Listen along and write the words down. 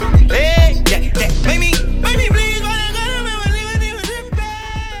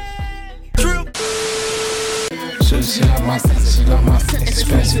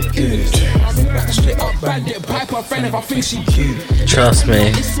bad, get pipe her friend if I think she cute. Trust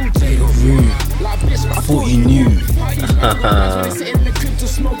me. You're rude. I thought you knew.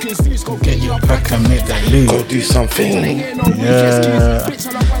 Get your pack and make that loot. Go do something. Yeah,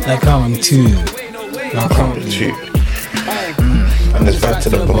 like I'm too. Like I'm too. And it's back to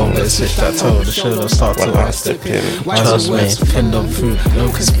the bone. Let's switch that toe. The shoulder start to When I step in, Trust me. Pinned up fruit.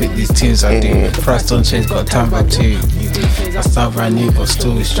 No can spit these tunes I do. Price don't change, got time back too. I start brand new, but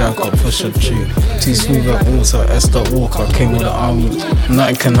still we strike up, push up true. Too smooth at water, Esther Walker. Came with the army.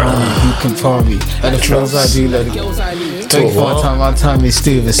 Nothing can harm me, who can par me? At the flows I do, like 24 time, my time is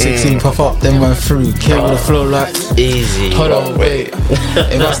still. The 16 pop up, then went through. Came with the flow like Easy. hold on, wait.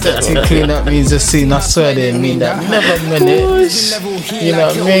 If I step too clean, that means just seen. I swear they didn't mean that. Never meant it. You know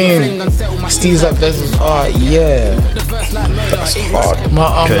what I mean? Steve's like Bezos art, yeah. that's hard. My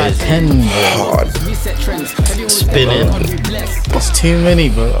arm like 10, Hard. Spinning. it's too many,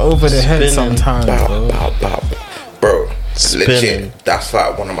 bro. Over the head Spinning. sometimes, bro. Bow, bow, bow. Bro, Spinning. legit. That's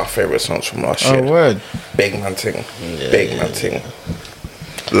like one of my favorite songs from last year. Oh, word. Big man thing. Big man thing.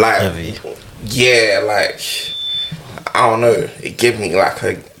 Like, Heavy. yeah, like, I don't know. It gave me like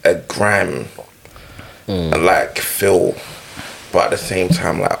a grime, like, feel, but at the same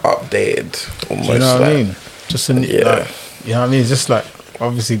time, like, updated. Almost, You know what like, I mean? Just in, Yeah. like, you know what I mean? Just like,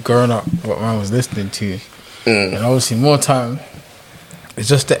 obviously, growing up, what man was listening to. And obviously, more time, it's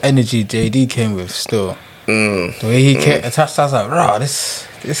just the energy JD came with still. The way he came attached, I was like, rah, this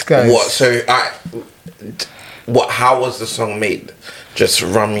guy. What? So what? How was the song made? Just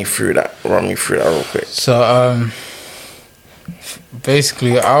run me through that. Run me through that real quick. So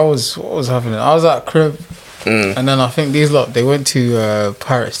basically, what was happening? I was at crib, and then I think these lot they went to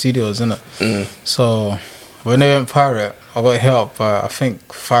Pirate Studios, innit? So when they went Pirate, I got hit up by I think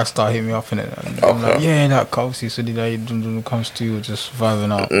 5-star hit me up in it. And I'm like, yeah, that obviously so did I comes to you just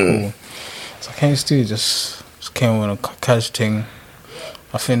vibing out, cool. So I came to just came on a cash thing.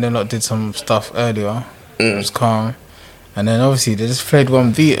 I think they lot did some stuff earlier. It was calm. And then obviously they just played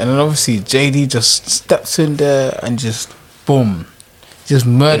one beat, and then obviously JD just steps in there and just boom, just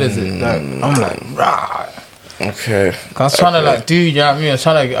murders it. Like I'm like, rah. Okay. I was trying to like do, you know what I mean? I was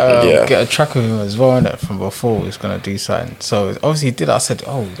trying to Yeah. get a track of him as well, innit, from before he was gonna do something. So obviously he did. I said,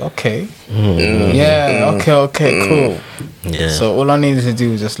 oh, okay, yeah, okay, cool. Yeah. So all I needed to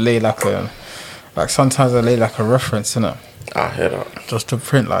do was just lay like sometimes I lay like a reference, innit, I hear that. just to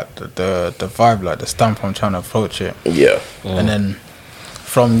print like the vibe, like the stamp I'm trying to approach it. Yeah. And then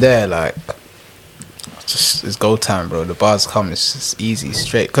from there, like, it's go time, bro. The bars come, it's just easy,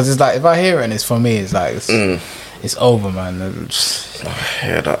 straight. Because it's like, if I hear it and it's for me, it's like, it's over, man. I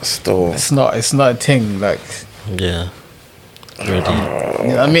hear that still. It's not a thing, like, Yeah. Ready. you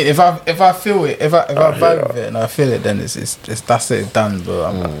know what I mean? If I feel it, if I vibe with it and I feel it, then it's that's it, it's done, bro.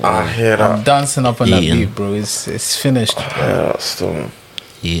 I hear that. I'm dancing up on that Eating. beat, bro. It's finished. I hear that still.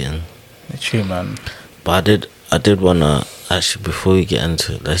 Eating. True, man. But I did wanna actually, before we get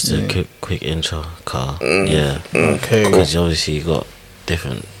into it, let's do a quick intro, Carl. Yeah. Okay. Because obviously you got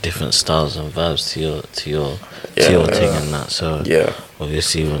different styles and vibes to your thing and that. So Yeah.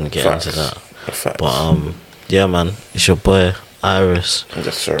 obviously we wanna get Facts. into that. Facts. But yeah, man, it's your boy Iris,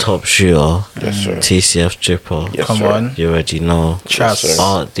 Yes, sir. top shooter, Yes, sir. TCF dripper. Yes, Come sir. on. You already know. Trust. Yes, sir.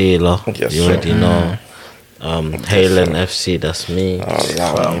 Art dealer. Yes, you sir. already know. Halen FC, that's me. Oh,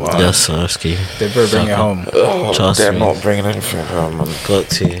 Yes, Sirski. They better bring it home. Trust they're me. not bringing anything home, man. Got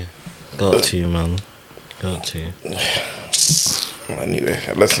to, man. Got to. Anyway,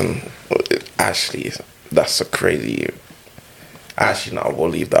 listen, Ashley, that's a crazy. Actually, no, we'll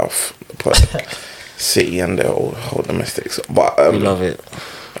leave that off. But City and their whole domestics, but We love it.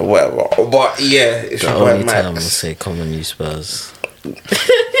 whatever. But yeah, it's The your boy only time we'll Max. say common you Spurs.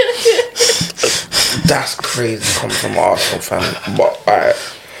 That's crazy coming from Arsenal fan. But alright,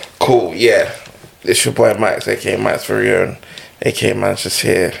 cool. Yeah, it's your boy Max, aka Max Verrier, aka Manchester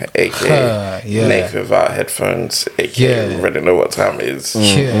here, aka Yeah. Naked Without Headphones, aka Yeah. already know what time it is.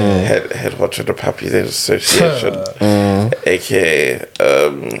 Yeah. Head watch of the Puppies Association, aka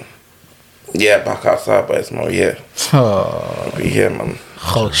yeah, back outside, but it's more Oh, we here, man.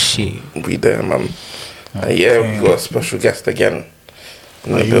 shit. We there, man. And yeah, we got a special guest again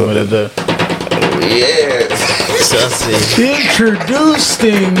in the You wanna building. do- Yeah. Sassy.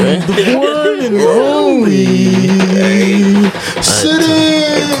 Introducing the one and only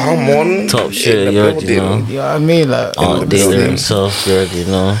City. Come on. Top shit, In the you already building. know. You know what I mean? Like, Art dealer himself, you already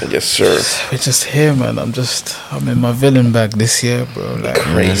know. Yes, sir. we're just here, man. I'm in my villain bag this year, bro. Like, Yeah,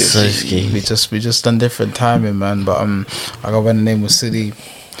 Crazy. Sirski. we just done different timing, man. But I got when the name was City.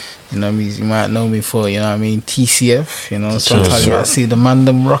 You know what I mean? You might know me for, you know what I mean, TCF. You know, Sure, sometimes you sir. might see the man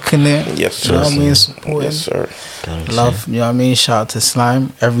them rocking it. Yes, You know sir. what I mean? Supporting. Yes, sir. Love, you know what I mean? Shout out to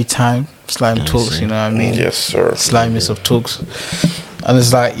Slime every time. Slime talks, you know what I mean? Yes, sir. Slimest of talks. And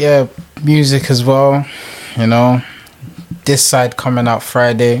it's like, yeah, music as well, you know. This side coming out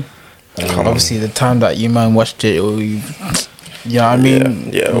Friday. Obviously, the time that you man watched it, or you know what I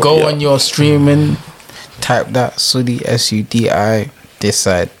mean? Yeah, Go yeah. on your streaming, type that Sudi, SUDI, this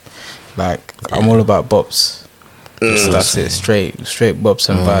side. Like, I'm all about bops. That's it, straight bops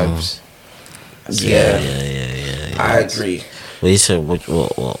and vibes. Yeah. Yeah. I agree. Well, you said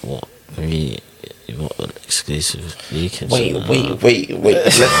what? Maybe what exclusive weekends? Wait. Let's He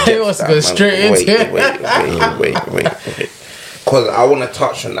get wants to that, go man. straight into it. Wait. Because I want to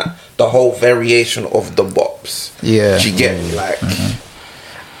touch on that. The whole variation of the bops. Yeah. Do you get me? Like,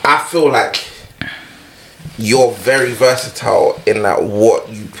 I feel like you're very versatile in that what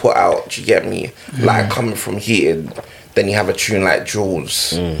you put out. Do you get me? Like, coming from Heated, then you have a tune like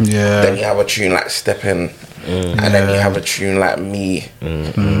Jules. Yeah. Then you have a tune like Steppin'. And then you have a tune like Me.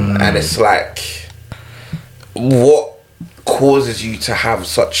 And it's like, what causes you to have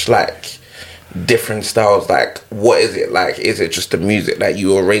such like different styles? Like, what is it like? Is it just the music that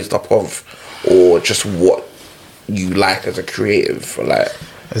you were raised up of, or just what you like as a creative? Or like,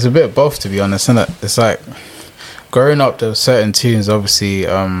 It's a bit of both, to be honest, isn't it? It's like, growing up, there were certain tunes, obviously,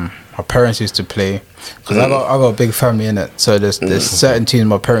 my parents used to play. Because I got a big family in it. So there's certain tunes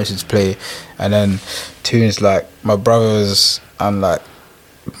my parents used to play. And then tunes like my brothers and like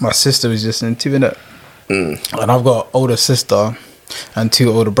my sister was listening to, innit? And I've got an older sister and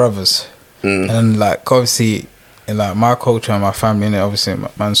 2 older brothers. And then, like, obviously, in like my culture and my family, innit? Obviously,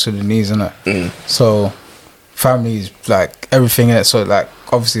 man Sudanese, innit? So family is like everything in it. So like,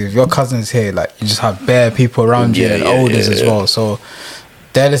 obviously, if your cousin's here, like, you just have bare people around you and elders as well. So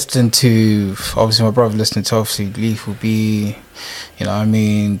they're listening to, obviously, my brother listening to, obviously, Lethal B, you know what I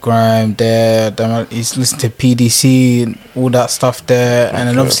mean, Grime there, he's listening to PDC and all that stuff there. And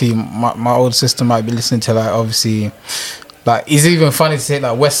then obviously my older sister might be listening to, like, obviously, like, it's even funny to say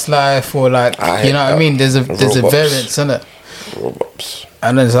like Westlife or like, you know what I mean, there's a variance in it. Robots.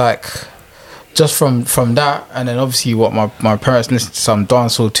 And it's like, just from that, and then obviously what my parents listen to some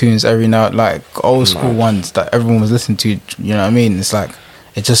dancehall tunes every night, like old school ones that everyone was listening to, you know what I mean? It's like,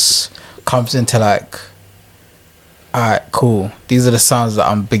 it just comes into like, alright, cool, these are the sounds that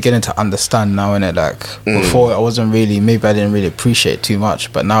I'm beginning to understand now, innit? Like, before I wasn't really, maybe I didn't really appreciate too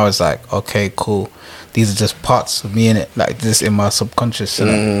much, but now it's like, okay, cool, these are just parts of me, innit? Like, this in my subconscious,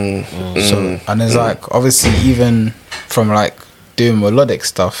 innit? So, and it's like, obviously, even from like doing melodic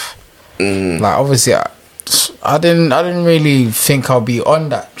stuff, like, obviously I didn't really think I'll be on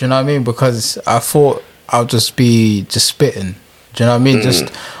that, do you know what I mean? Because I thought I'll just be spitting, do you know what I mean?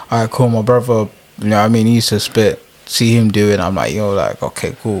 Just, I call my brother, you know what I mean, he used to spit, see him do it, I'm like, yo, like,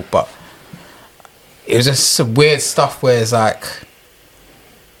 okay, cool. But it was just some weird stuff where it's like,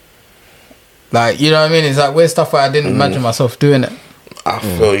 you know what I mean? It's like weird stuff where I didn't imagine myself doing it. I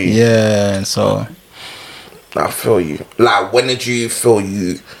feel you. Yeah, and so I feel you. Like, when did you feel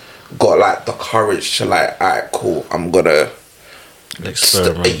you got like the courage to like, alright, cool, I'm gonna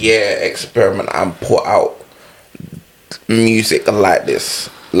experiment and put out music like this?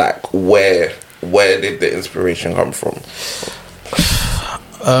 Like, where did the inspiration come from?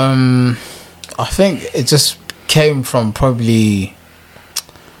 I think it just came from probably,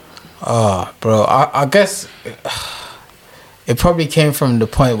 bro, I guess it probably came from the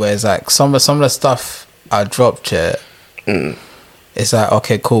point where it's like some of the stuff I dropped here, it's like,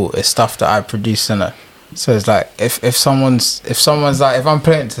 okay, cool, it's stuff that I produce, in it. So it's like, if someone's like, if I'm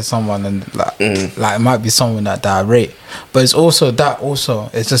playing to someone and like it might be someone that I rate, but it's also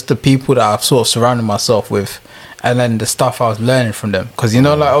it's just the people that I've sort of surrounded myself with, and then the stuff I was learning from them. Because, you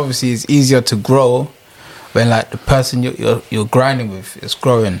know, like, obviously it's easier to grow when like the person you're grinding with is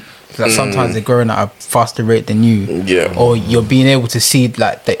growing. Like, sometimes they're growing at a faster rate than you, or you're being able to see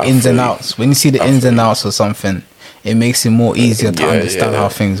like the ins and outs. When you see the ins and outs or something, it makes it more easier to understand how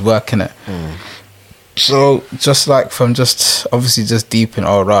things work, in it. So just like from just obviously just deep in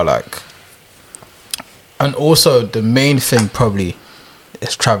all right, like, and also the main thing probably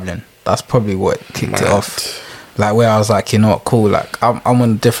is traveling. That's probably what kicked it off. Like, where I was like, you know what, cool, like I'm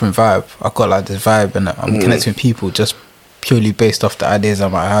on a different vibe. I got like this vibe, and I'm connecting with people just purely based off the ideas I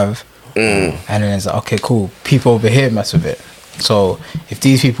might have. And then it's like, okay, cool, people over here mess with it. So if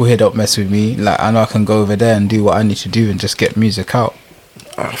these people here don't mess with me, like, I know I can go over there and do what I need to do and just get music out.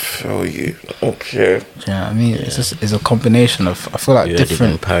 I feel you. Okay. Do you know what I mean? It's a combination of, I feel like You already been in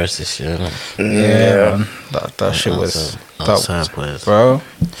different. Paris this year, innit? Yeah, man. That shit was, outside, boys. bro.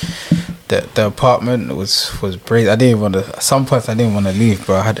 The apartment was great. I didn't want to. At some points, I didn't want to leave,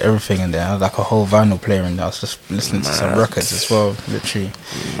 bro. I had everything in there. I had like a whole vinyl player in there. I was just listening to some records as well. Literally,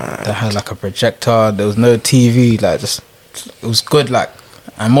 they had like a projector. There was no TV. Like, just it was good. Like,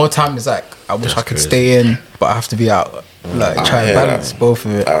 and more time is like, I wish I could stay in, but I have to be out. Like, try and balance both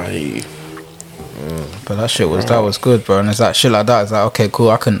of it. I hear you. But that shit was that was good, bro. And it's like shit like that. It's like, okay, cool.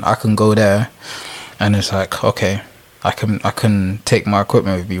 I can go there, and it's like, okay, I can take my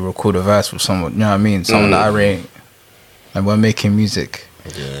equipment with me, record a verse with someone. You know what I mean? Someone that I rate, and we're making music.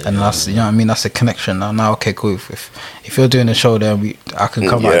 And that's, you know what I mean, that's a connection. Now okay, cool. If you're doing a show, then I can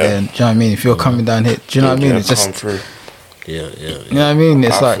come out there. And, do you know what I mean? If you're coming down here, do you know what I mean? It's just, Yeah. you know what I mean?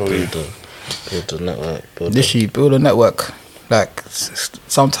 It's like Build the network. literally build a network. Like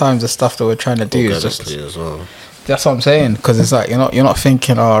sometimes the stuff that we're trying to do is just. as well. That's what I'm saying, because it's like you're not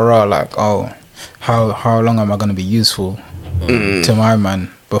thinking, how long am I gonna be useful to my man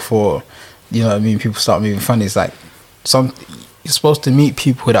before, you know what I mean, people start moving funny. It's like you're supposed to meet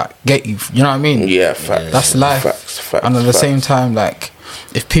people that get you, you know what I mean? Yeah, facts. That's life. Facts, and at the same time, like,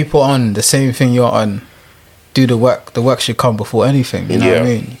 if people on the same thing you're on, do the work should come before anything, you know what I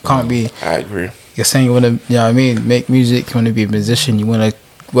mean? You can't be, I agree. you're saying you want to, you know what I mean, make music, you want to be a musician, you want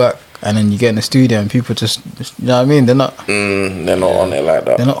to work, and then you get in the studio and people just, you know what I mean, they're not On it like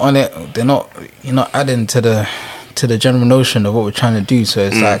that. they're not on it, you're not adding to the general notion of what we're trying to do. So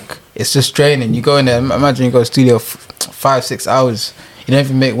it's like, it's just draining. You go in there, imagine you go to studio 5-6 hours, you don't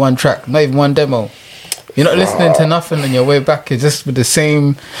even make one track, not even one demo. You're not listening to nothing on your way back. It's just with the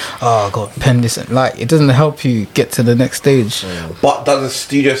same, I got pen this, like, it doesn't help you get to the next stage. But does a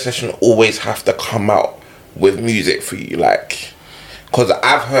studio session always have to come out with music for you? Like, because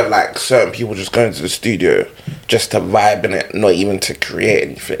I've heard like certain people just going to the studio just to vibe in it, not even to create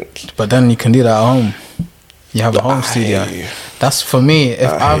anything. But then you can do that at home. You have a home studio. That's for me.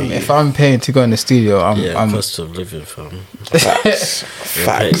 If I'm paying to go in the studio, I'm cost of living, fam. Facts.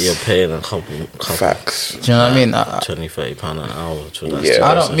 Facts. You're paying a couple Facts. do you know what I mean? £20-30 an hour to that.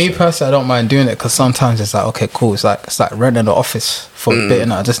 Yeah. Me personally, I don't mind doing it, because sometimes it's like, okay, cool. It's like renting the office for a bit,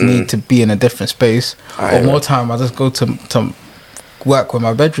 and I just need to be in a different space. Or more time, I just go to work where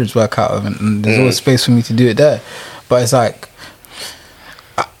my bedrooms work out of, and there's always space for me to do it there. But it's like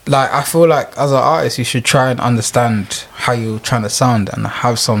I feel like as an artist, you should try and understand how you're trying to sound and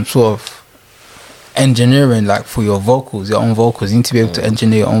have some sort of engineering, like, for your vocals, your own vocals. You need to be able to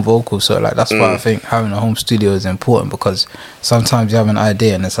engineer your own vocals. So like, that's why I think having a home studio is important, because sometimes you have an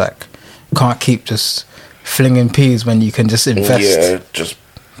idea and it's like, can't keep just flinging peas when you can just invest. Yeah, just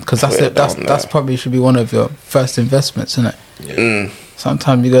because that's probably should be one of your first investments, isn't it?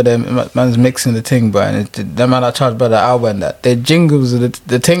 Sometimes you go there, man's mixing the thing, bro, and the man I charge by the hour, and that their jingles are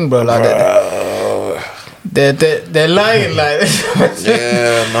the thing, bro, like they're lying, like.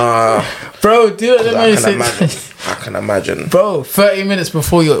 Yeah, nah, bro, do it. I can imagine, bro. 30 minutes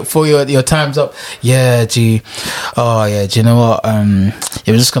before your time's up. Yeah, G. Oh yeah, do you know what?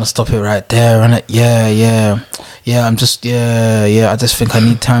 You're just gonna stop it right there, innit? Yeah. I'm just I just think I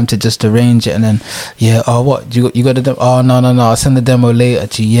need time to just arrange it, and then what you got the demo? Oh no, I'll send the demo later.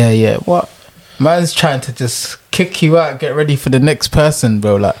 G. Yeah. What? Man's trying to just kick you out, get ready for the next person,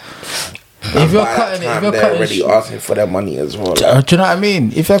 bro. Like, if you're cutting it, they're already asking for their money as well. Do you know what I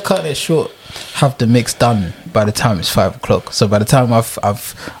mean? If you're cutting it short, have the mix done by the time it's 5 o'clock. So by the time I've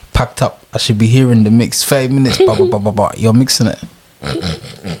packed up, I should be hearing the mix. 30 minutes, you're mixing it.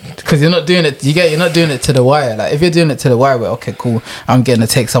 Because you're not doing it. You're not doing it to the wire. Like, if you're doing it to the wire, where, okay, cool, I'm getting the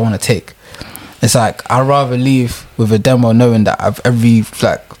takes I want to take. It's like, I'd rather leave with a demo knowing that I've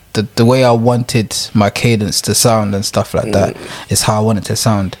the way I wanted my cadence to sound and stuff like that is how I want it to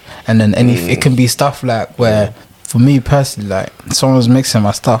sound. And then it can be stuff like where, for me personally, like, someone's mixing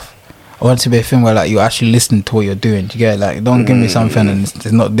my stuff, I want it to be a thing where, like, you actually listen to what you're doing. You get it? Like, don't give me something and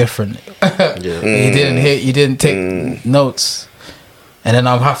it's not different. You didn't take notes, and then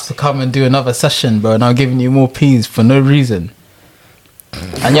I'll have to come and do another session, bro, and I'm giving you more P's for no reason.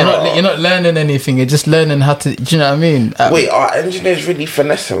 And you're not learning anything. You're just learning how to. Do you know what I mean? Wait, are engineers really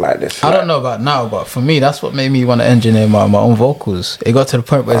finessing like this? I don't know about now, but for me, that's what made me want to engineer my own vocals. It got to the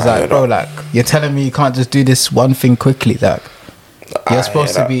point where it's like, bro, like, you're telling me you can't just do this one thing quickly. Like, you're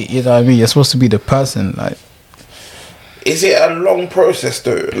supposed to be. You know what I mean? You're supposed to be the person. Like, is it a long process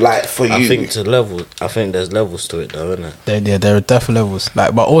though? Like, for you? I think there's levels to it though, isn't there? There are definitely levels.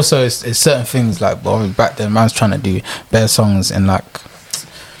 Like, but also it's certain things. Like, but back then, man's trying to do bare songs in like,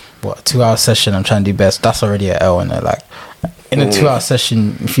 what, 2 hour session. I'm trying to do best. That's already an L, and like, in a 2 hour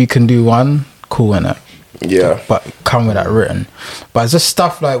session, if you can do one, cool, innit? Yeah. But come with that written. But it's just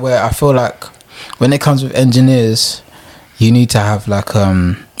stuff like where I feel like when it comes with engineers, you need to have like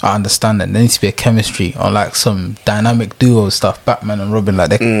an understanding. There needs to be a chemistry or like some dynamic duo stuff. Batman and Robin, like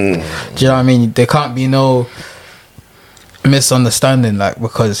they, do you know what I mean? There can't be no misunderstanding, like,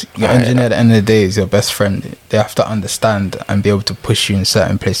 because your engineer at the end of the day is your best friend. They have to understand and be able to push you in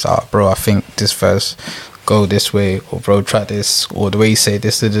certain places. Bro, I think this verse go this way, or bro, try this, or the way you say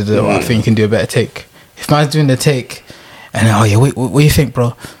this, or I think you can do a better take. If man's doing the take and oh yeah, wait, what do you think,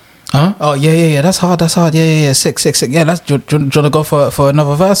 bro? Huh? Oh yeah, that's hard, yeah, sick. Yeah, let's do you want to go for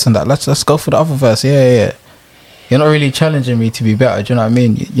another verse and that? Let's go for the other verse. Yeah. You're not really challenging me to be better. Do you know what I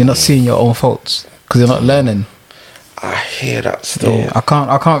mean? You're not seeing your own faults because you're not learning. I hear that still. Yeah,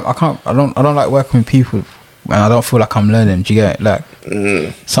 I don't like working with people and I don't feel like I'm learning. Do you get it? Like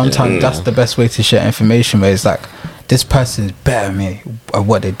sometimes that's the best way to share information, where it's like this person's better than me at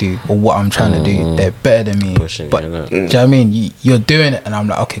what they do or what I'm trying to do. They're better than me. Pushing But you, innit? do you know what I mean? You're doing it and I'm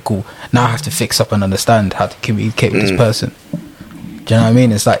like, okay, cool. Now I have to fix up and understand how to communicate with this person. Do you know what I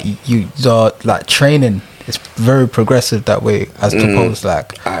mean? It's like you're like training. It's very progressive that way, as opposed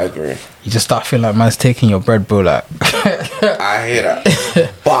like I agree. you just start feeling like man's taking your bread, bro. Like I hear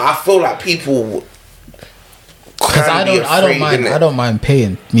that. But I feel like people, because I don't mind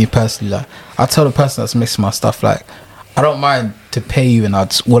paying, me personally. Like I tell the person that's mixing my stuff, like I don't mind to pay you, and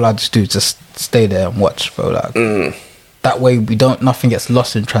all I just do is just stay there and watch, bro. Like that way nothing gets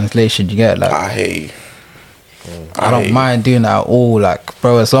lost in translation. You get it? Like I hear you. I don't mind doing that at all, like,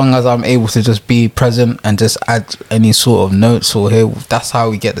 bro, as long as I'm able to just be present and just add any sort of notes or here, that's how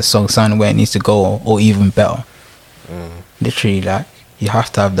we get the song sounding where it needs to go, or even better. Literally, like, you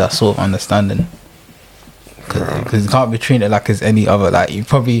have to have that sort of understanding, because you can't be treated like it's any other. Like,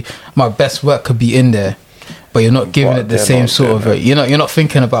 my best work could be in there, but you're not giving it the same sort of you're not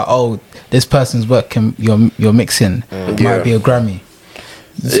thinking about, oh, this person's work you're mixing might be a Grammy.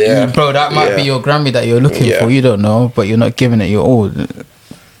 Yeah, bro, that might be your Grammy that you're looking for. You don't know, but you're not giving it your all.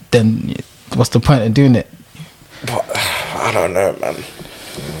 Then what's the point of doing it? But I don't know, man.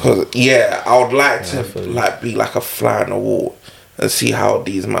 Because I would like to like be like a fly on the wall and see how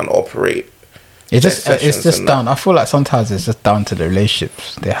these men operate. It's just down. I feel like sometimes it's just down to the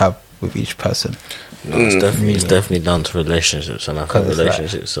relationships they have with each person. No, it's definitely down to relationships, and I think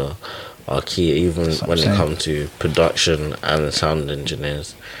relationships are key, even when it comes to production and sound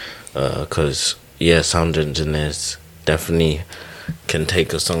engineers, because sound engineers definitely can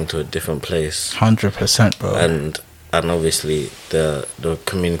take a song to a different place. 100%, bro. And obviously the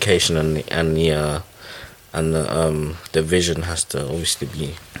communication and the vision has to obviously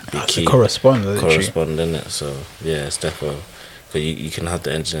be key. Correspond, in it. So it's definitely, because you can have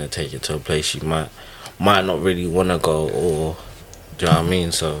the engineer take it to a place you might not really want to go, or do you know what I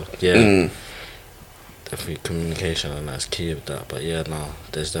mean? So definitely communication, and that's key with that. But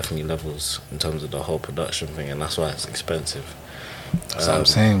there's definitely levels in terms of the whole production thing, and that's why it's expensive. That's what I'm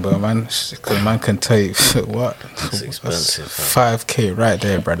saying, but man can tell you what, it's expensive. 5K right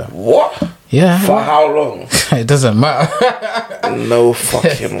there, brother. What? Yeah. For how long? It doesn't matter. No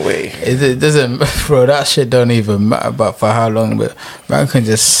fucking way. It doesn't, bro. That shit don't even matter about for how long, but man can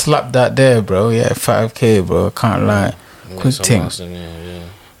just slap that there, bro. Yeah, 5K, bro. I can't lie. Quick thing.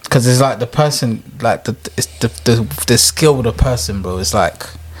 Because it's like the person, like the skill of the person, bro. It's like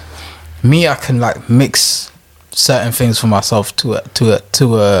me. I can like mix certain things for myself to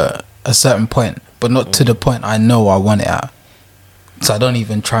a certain point, but not to the point I know I want it at. So I don't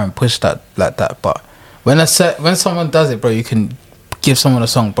even try and push that like that. But when someone does it, bro, you can give someone a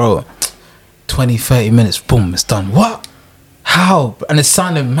song, bro, 20-30 minutes, boom, it's done. What? How? And it's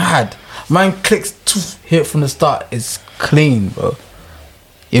sounding mad. Man clicks, hit from the start, it's clean, bro.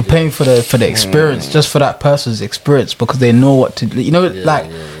 You're paying for the experience, just for that person's experience, because they know what to do. You know,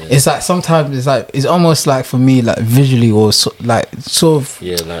 it's like sometimes it's almost like for me, like visually or not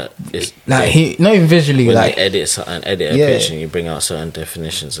even visually, when like you edit a pitch and you bring out certain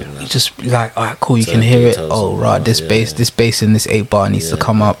definitions and that. You just like, alright, cool, you can hear it. Oh right, this bass in this 8-bar needs to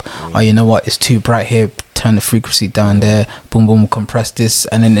come up. Oh, you know what? It's too bright here. Turn the frequency down there. Boom, boom, compress this,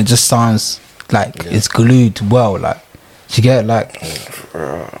 and then it just sounds like it's glued well, like. You get like,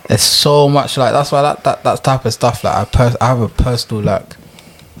 there's so much like, that's why that type of stuff, like I have a personal, like,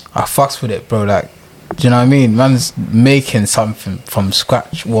 I fucks with it, bro. Like, do you know what I mean? Man's making something from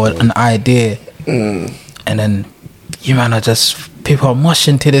scratch or an idea, and then you man are just, people are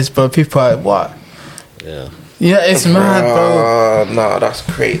mushing to this, bro. People are what? Yeah, it's mad, bro. No, that's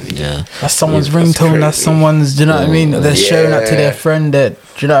crazy. Yeah, that's someone's ringtone. That's someone's. Do you know what I mean? They're sharing that to their friend. That,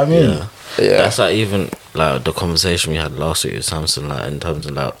 do you know what I mean? that's like even like the conversation we had last week with Samson, like in terms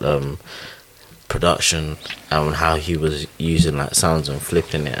of like production and how he was using like sounds and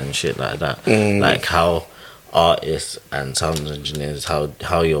flipping it and shit like that. Like how artists and sound engineers,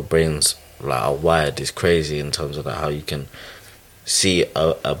 how your brains like are wired is crazy in terms of like how you can see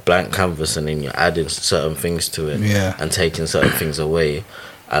a blank canvas and then you're adding certain things to it and taking certain things away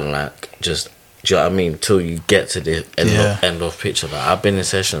and like just, do you know what I mean, till you get to the end of picture. Like I've been in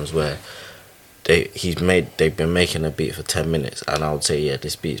sessions where they've been making a beat for 10 minutes and I would say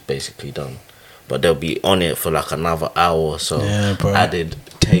this beat's basically done, but they'll be on it for like another hour or so, added,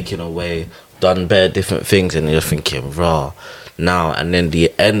 taken away, done bare different things, and you're thinking raw now, and then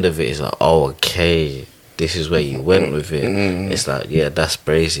the end of it is like, oh okay, this is where you went with it. It's like, that's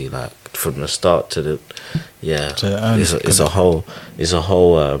crazy. Like from the start to the it's a whole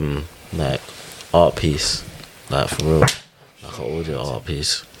like art piece, like for real, like an audio art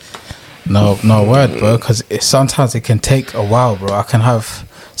piece. No word, bro. Because sometimes it can take a while, bro. I can have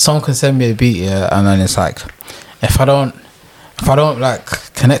someone can send me a beat, and then it's like, if I don't like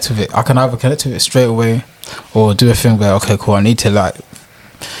connect with it, I can either connect with it straight away, or do a thing where, okay, cool, I need to like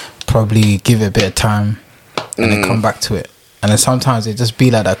probably give it a bit of time and then come back to it. And then sometimes it just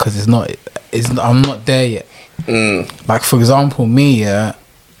be like that because I'm not there yet. Like for example, me, I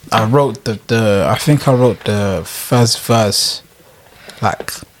wrote I think I wrote the first verse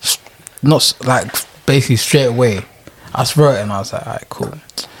like not like basically straight away. I just wrote it and I was like, alright, cool.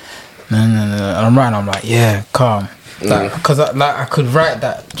 And I'm writing, I'm like, yeah, calm. Because I could write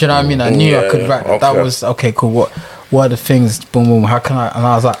that. Do you know what I mean? I knew I could write that. That was okay, cool. What are the things? Boom, boom. How can I? And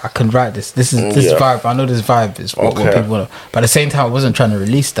I was like, I can write this. This is this vibe. I know this vibe is what people want. But at the same time, I wasn't trying to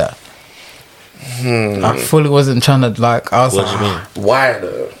release that. I fully wasn't trying to like. I was what like, do you mean? Why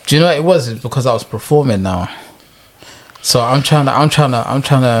though? do you know what it was? It's because I was performing now. So I'm trying to.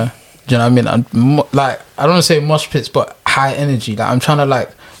 Do you know what I mean? I'm like, I don't want to say mosh pits, but high energy. Like I'm trying to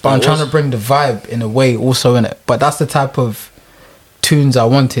like. But I'm trying to bring the vibe in a way also in it. But that's the type of tunes I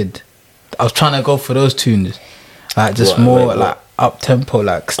wanted. I was trying to go for those tunes, like just like up tempo,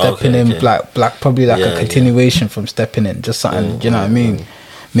 like stepping in, like probably like a continuation from stepping in, just something. Do you know what I mean?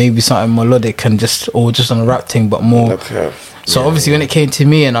 Maybe something melodic and just on a rap thing, but more. So obviously when it came to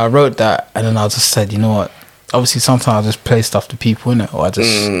me and I wrote that, and then I just said, you know what? Obviously sometimes I just play stuff to people in it, or I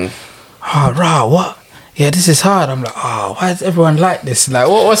just what? Yeah, this is hard. I'm like, why does everyone like this? Like,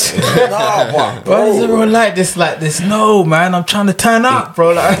 what's why does everyone like this? Like this? No, man, I'm trying to turn up,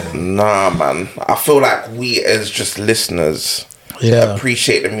 bro. Like, nah, man. I feel like we as just listeners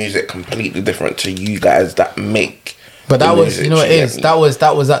appreciate the music completely different to you guys that make. But that was, you know what it is? That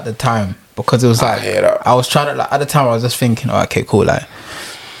was at the time, because it was like I was trying to, like, at the time I was just thinking, oh, okay, cool, like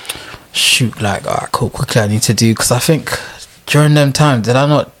shoot, like, all right, cool, quickly I need to do, because I think during them times did I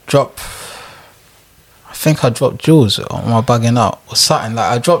not drop? I think I dropped Jules, or am I bugging out or something?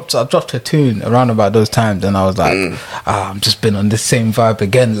 Like I dropped a tune around about those times, and I was like, I'm just been on this same vibe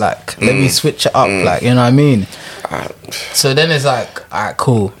again. Like let me switch it up, like, you know what I mean? So then it's like, alright,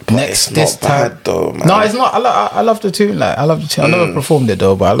 cool. But next this time, though, man. No, it's not. I love the tune. Like I love the tune. I never performed it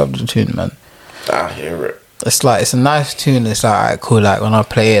though, but I love the tune, man. I hear it. It's like, it's a nice tune. It's like, alright, cool. Like when I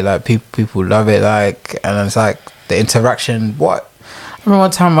play it, like people love it. Like, and it's like the interaction. What? I remember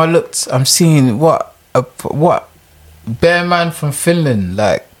one time I'm seeing what Bear Man from Finland,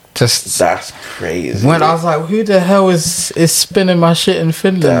 like, just that's crazy. When I was like, who the hell is spinning my shit in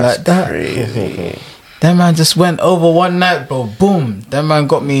Finland? That's like that? Crazy. That man just went over one night, bro. Boom. That man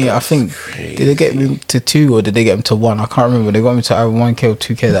got me. I think crazy. Did they get me to 2 or did they get him to 1? I can't remember. They got me to either 1K or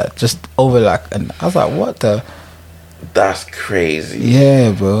 2K. That just over like, and I was like, what the? That's crazy.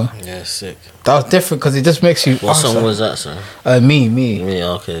 Yeah, bro. Yeah, sick. That was different because it just makes you. What song was that, sir? Me. Me,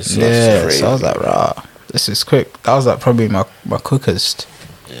 okay. So yeah, so I was like, rah, this is quick. That was like probably my quickest.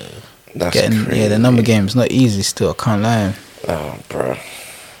 Yeah, that's crazy. Yeah, the number game's not easy still. I can't lie. Oh, bro.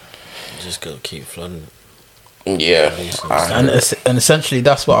 Just gotta keep flooding. Yeah, and essentially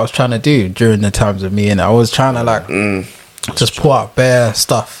that's what I was trying to do during the times of me, and I was trying to like just put out bare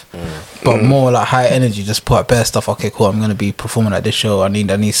stuff, but more like high energy. Just put out bare stuff. Okay, cool. I'm gonna be performing at this show. I need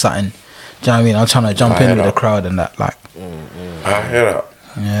something. Do you know what I mean? I'm trying to jump in with the crowd and that. Like, I hear that.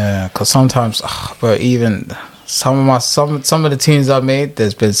 Yeah, because sometimes, bro, even some of the tunes I've made,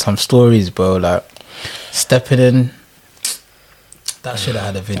 there's been some stories, bro. Like stepping in. That should have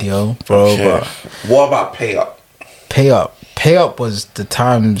had a video, bro. Okay. But what about Pay Up? Pay Up was the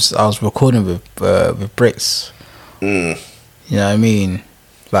times I was recording with Bricks. You know what I mean?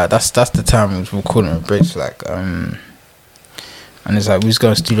 Like that's the time I was recording with Bricks. Like and it's like we was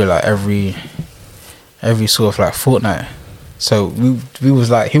going to studio like every sort of like fortnight. So we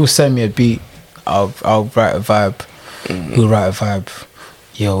was like, he would send me a beat, I'll write a vibe, he'll write a vibe.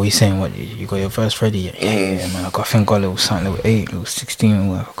 Yo, what you saying? What, you got your verse ready? Yeah, man. I think I got a little something, little 8, little 16.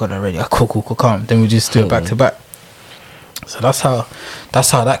 I got that ready. Cool, calm. Then we just do it back to back. So that's how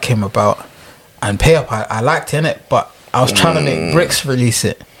that came about. And Pay Up, I liked it, innit? But I was trying to make Bricks release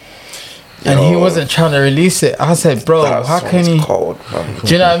it. And he wasn't trying to release it. I said, bro, how can he? Cold, man.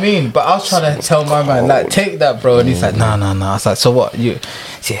 Do you know what I mean? But I was trying to tell my man, like, take that, bro. And he's like, nah. I was like, so what? You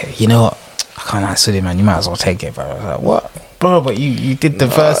know what? I can't answer it, man. You might as well take it, bro. I was like, what? Bro, but you did the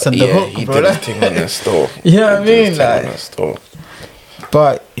verse and the hook, he bro. Did his thing on the store. You know what I mean? Like,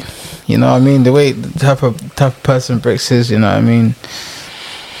 but you know what I mean, the way the type of person Bricks is, you know what I mean,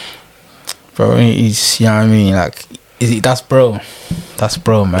 bro. He's, you know what I mean, like, that's bro,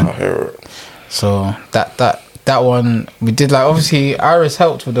 man. I hear it. So that one we did, like, obviously Iris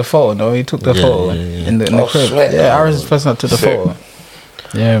helped with the photo. No, he took the photo in the crib. Sweat, yeah, Iris is the person that took the photo.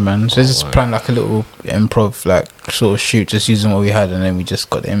 Yeah, man. So just planned like a little improv, like, sort of shoot, just using what we had, and then we just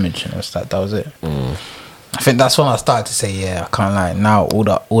got the image, and that was it. I think that's when I started to say, yeah, I can't lie. Now all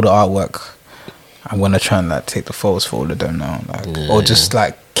the artwork, I'm gonna try and like take the photos for all of them now, like, or just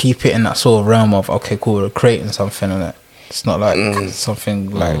like keep it in that sort of realm of, okay, cool, we're creating something, and it's not like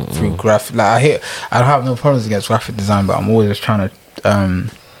something like through graphic. Like I don't have no problems against graphic design, but I'm always just trying to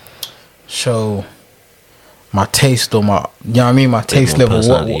show my taste, or my, you know what I mean, my taste level,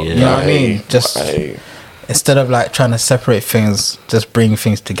 what you know what I mean, just instead of like trying to separate things, just bring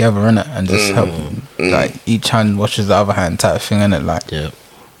things together, innit, and just help, like, each hand washes the other hand type of thing, innit, like. Yeah,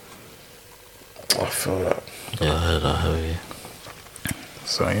 I feel that. yeah, I heard you.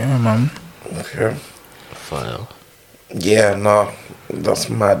 So yeah, man. Okay. Fire. Yeah, no, that's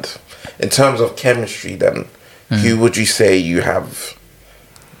mad. In terms of chemistry, then, who would you say you have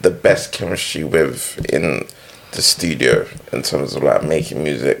the best chemistry with in the studio in terms of like making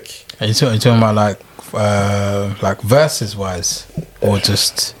music? Are you talking about like verses wise, or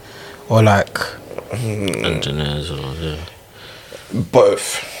just, or like Engineers, or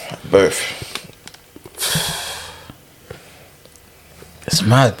Both. It's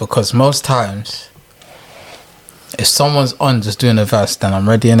mad because most times, if someone's on just doing a verse, then I'm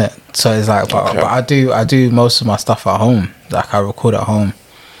ready, in it. So it's like, but I do most of my stuff at home. Like, I record at home,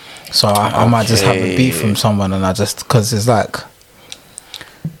 so I might just have a beat from someone, and I just, because it's like,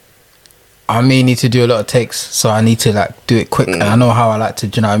 I may need to do a lot of takes, so I need to like do it quick, and I know how I like to,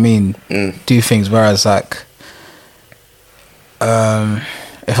 do you know what I mean, do things. Whereas like,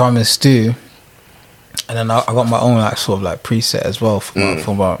 if I'm in stew, and then I got my own like sort of like preset as well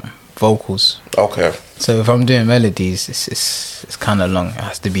for my vocals. Okay. So if I'm doing melodies, it's kind of long. It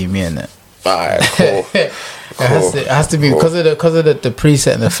has to be me in it. Alright, cool. It has to be because of the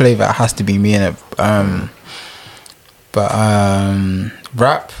preset and the flavor. It has to be me in it. But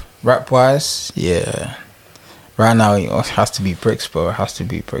rap wise, yeah. Right now it has to be Bricks, bro. It has to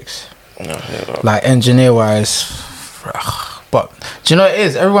be Bricks. Like engineer wise, but do you know what it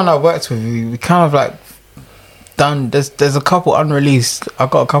is? Everyone I worked with, we kind of like done. There's a couple unreleased. I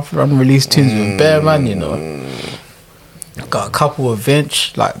got a couple of unreleased tunes with Bear Man, you know. Got a couple with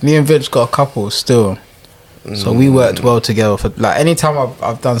Vinch. Like me and Vinch got a couple still. So we worked well together. For like anytime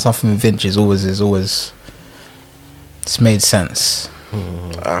I've done something with Vinch, it's always it's made sense.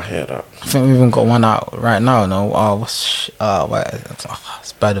 I hear that. I think we even got one out right now. No, it's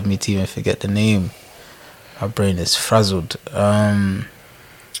bad of me to even forget the name. My brain is frazzled.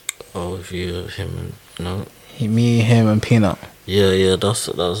 With you, him, no. Me, him, and Peanut. Yeah, that's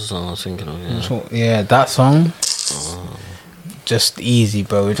the song I was thinking of. Yeah, that song. Just easy,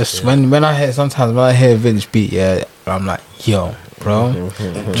 bro. Just when I hear Vince beat, yeah, I'm like, yo, bro.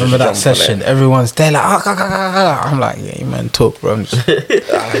 Remember that session? Everyone's there like, I'm like, yeah, man, talk, bro. I'm just,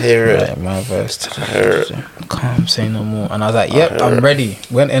 I hear it. Like, my verse. I hear it. Can't say no more. And I was like, yep, I'm ready.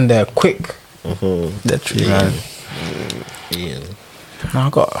 Went in there quick. Literally, man. Yeah. No, I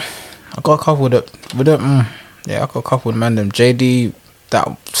got a couple with them. Yeah, I got a couple with man. Them JD, that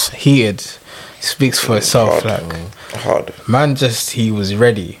heated, speaks for itself. Hard. Like Hard. Man, just he was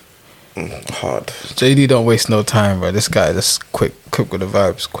ready. Hard. JD don't waste no time, bro. This guy just quick with the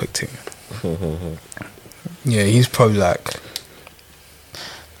vibes, quick thing. Yeah, he's probably like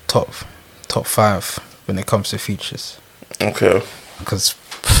top 5 when it comes to features. Okay. Because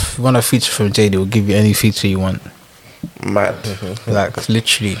if you want a feature from JD, will give you any feature you want. Mad. Like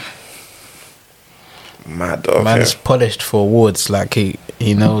literally. Mad. Okay. Man's polished for awards. Like he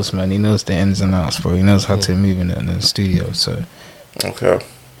knows, man. He knows the ins and outs, bro. He knows how to move in the studio. So. Okay.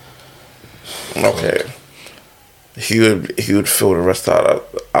 He would fill the rest out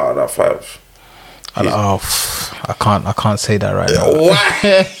of that 5. I can't say that right now.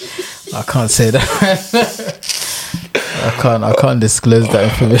 Why? I can't say that right now. I can't disclose that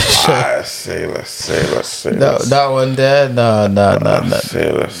information. Let's say That one there, no.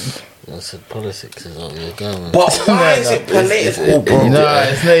 Say less. I said politics is what you're going with. But why is it political, bro? No,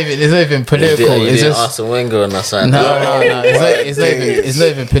 it's not even political. It's just Arsene Wenger on that side. no. It's not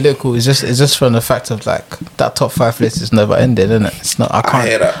even political. It's just from the fact of like that top 5 list is never ended, isn't it? It's not. I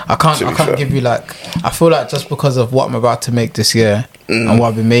hear that, I can't give you like. I feel like just because of what I'm about to make this year and what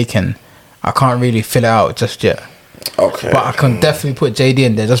I've been making, I can't really fill it out just yet. Okay. But I can definitely put JD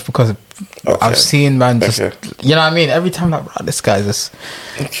in there just because I've seen man just you know what I mean. Every time like bro, this guy's just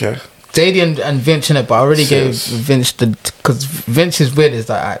okay. JD and Vince in it, but I already gave Vince because Vince is weird. Is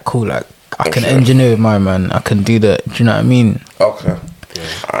like alright, cool. Like I can engineer my man. I can do that. Do you know what I mean? Okay.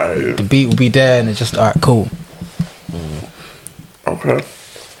 The beat will be there, and it's just alright, cool. Okay.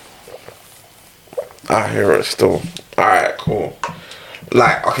 I hear it still. Alright, cool.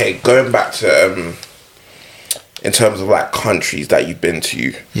 Like, okay, going back to in terms of like countries that you've been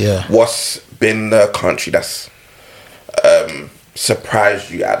to. Yeah. What's been the country that's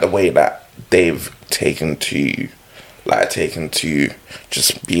surprised you at the way that they've taken to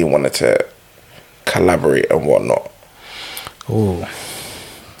just being wanted to collaborate and whatnot? Oh,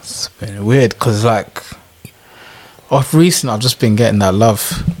 it's been weird because like off recent I've just been getting that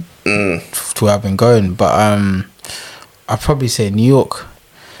love to where I've been going, but I'd probably say New York.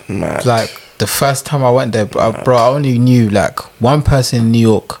 Mad. Like the first time I went there, bro, I only knew like one person in New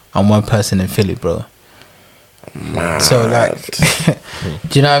York and one person in Philly, bro. Mad. So like,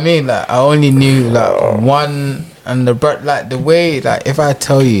 do you know what I mean? Like I only knew like one, and like the way, like if I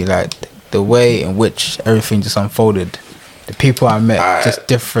tell you like the way in which everything just unfolded, the people I met, just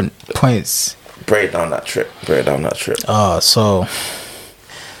different points. Break down that trip. So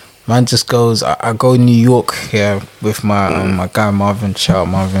man just goes. I go New York here with my guy Marvin. Shout out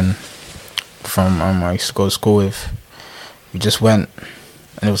Marvin from I used to go to school with. We just went,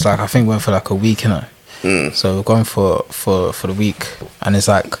 and it was like I think we went for like a week, innit? So we're going for the week, and it's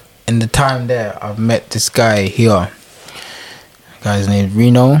like in the time there I've met this guy here. The guy's name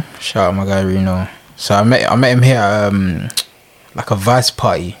Reno. Shout out my guy Reno. So I met him here at like a Vice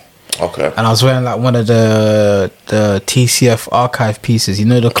party. Okay. And I was wearing like one of the TCF archive pieces, you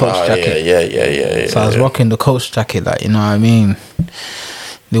know, the coach jacket. Yeah. So I was rocking the coach jacket, like, you know what I mean?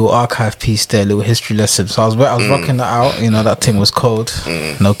 Little archive piece there, little history lesson. So I was rocking that out, you know, that thing was cold.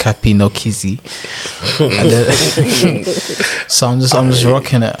 No cappy, no kizzy. And then, so I'm just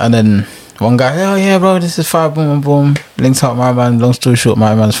rocking it. And then one guy, oh yeah, bro, this is fire, boom, boom, boom. Linked up my man, long story short,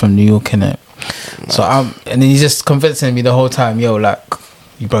 my man's from New York, innit? So and then he's just convincing me the whole time, yo, like,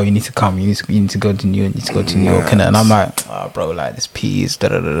 bro, you need to come. You need to go to New York. Innit? And I'm like, oh, bro, like this peas,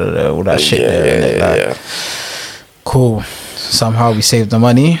 all that shit there. Like, cool. Somehow we saved the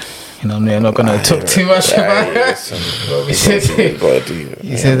money. You know what I mean? I'm not gonna talk too much about it. But we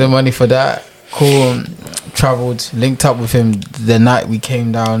saved the money for that. Cool. Traveled, linked up with him the night we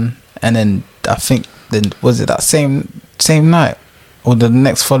came down, and then I think was it that same night or the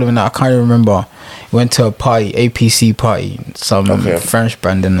next following night? I can't even remember. Went to a party, APC party, some French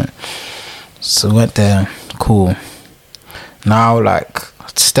band in it. So went there, cool. Now like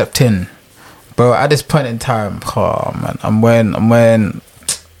stepped in, bro. At this point in time, oh man, I'm wearing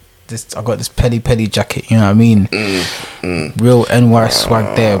this. I got this Pelly jacket. You know what I mean? Real NY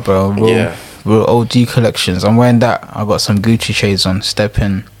swag there, bro. Real OG collections. I'm wearing that. I got some Gucci shades on. Step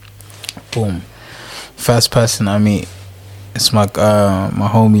in, boom. First person I meet, it's my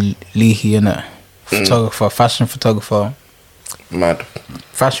homie Leahy, innit? Photographer, fashion photographer. Mad.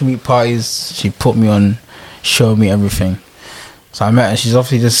 Fashion week parties, she put me on, showed me everything. So I met her, she's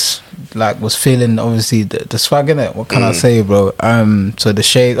obviously just like was feeling obviously the swag in it. What can I say, bro? So the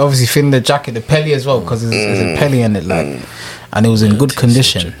shade, obviously feeling the jacket, the Pelly as well, because there's a Pelly in it, like, and it was in good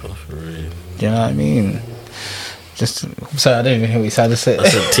condition. Do you know what I mean? Just sorry, I didn't even hear what you said. I just said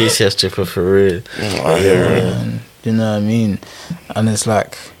that's a TCS chipper for real. I hear it. You know what I mean? And it's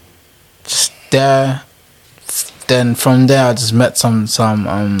like just there. Then from there, I just met some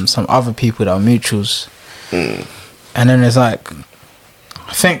other people that are mutuals, and then it's like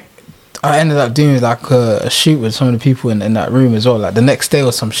I think I ended up doing like a shoot with some of the people in that room as well, like the next day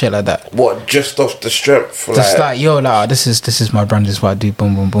or some shit like that. What, just off the strength? Just like yo, like this is my brand, this is what I do,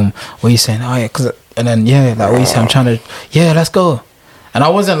 boom boom boom. What are you saying? Oh yeah, and then like what you saying? I'm trying to let's go. And I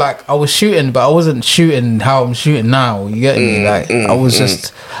wasn't like, I was shooting, but I wasn't shooting how I'm shooting now. You get me? Like, I was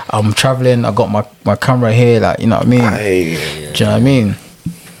just, I'm traveling. I got my camera here, like, you know what I mean? Do you know what I mean?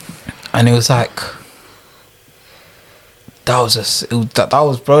 And it was like, that was just that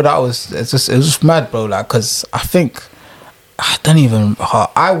was bro. That was it was just mad, bro. Like, cause I think I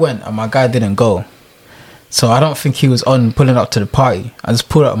went and my guy didn't go. So I don't think he was on pulling up to the party. I just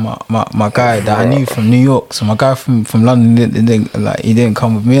pulled up my guy that I knew from New York. So my guy from London didn't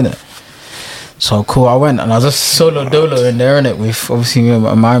come with me in it. So cool, I went and I was just solo dolo in there, innit, with obviously me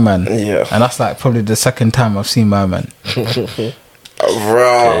and my man. Yeah. And that's like probably the second time I've seen my man. Bro.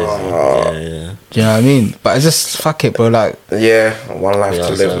 Yeah. Do you know what I mean? But it's just fuck it, bro. Like, Yeah, one life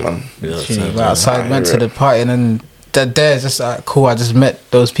to live, man. So I went to the party and then there's just like cool. I just met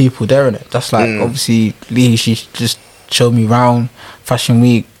those people there, innit. That's like obviously Lee. She just showed me around Fashion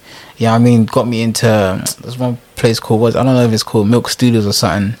Week. Yeah, I mean, got me into there's one place called I don't know if it's called Milk Studios or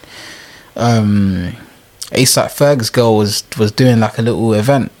something. ASAP Ferg's girl was doing like a little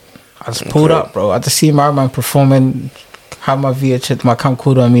event. I just pulled up, bro. I just see my man performing, had my VHS, my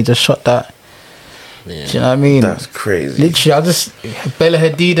camcorder on me, just shot that. Yeah. Do you know what I mean? That's crazy. Literally, I just Bella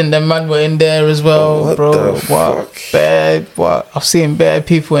Hadid and them man were in there as well, What bro. the What fuck? bad? What I've seen bad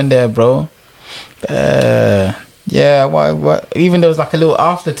people in there, bro. Yeah, what? Even there was like a little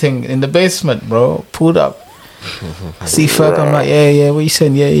after thing in the basement, bro. Pulled up. I see Ferg, I'm like, yeah, what you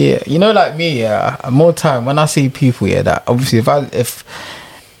saying? Yeah. You know, like me, yeah. More time when I see people, yeah, that obviously if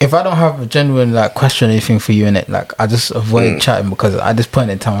I don't have a genuine like question or anything for you in it, like I just avoid chatting because at this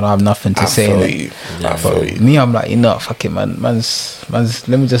point in time I don't have nothing to say in it. I feel you. Me, I'm like, you know, fuck it, man's.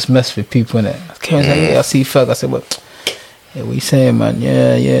 Let me just mess with people in it. Karen's like, yeah, I see Ferg. I said, what? Yeah, what you saying, man?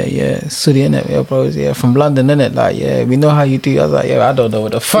 Yeah. Sudi, innit? Yeah, bro. Yeah, from London, innit? Like, yeah, we know how you do. I was like, yeah, I don't know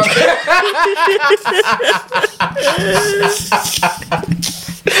what the fuck.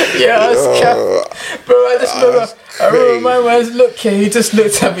 Yeah, I was bro. I just remember my man's look here. He just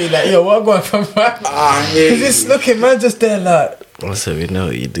looked at me like, yo, what going from man? He's just looking, man, just there like. I said, we know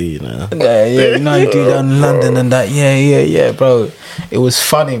what you do, you know. Yeah, you know you do down in London and that. Yeah, bro. It was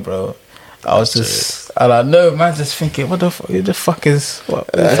funny, bro. I was just, and I know, man, just thinking, who the fuck is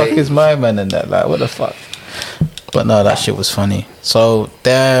my man and that? Like, what the fuck? But no, that shit was funny. So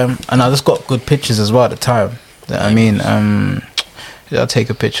there, and I just got good pictures as well at the time. I mean, I'll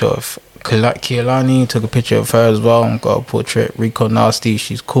take a picture of Kehlani, took a picture of her as well, and got a portrait. Rico Nasty,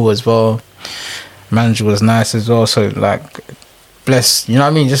 she's cool as well. Manager was nice as well. So like, bless, you know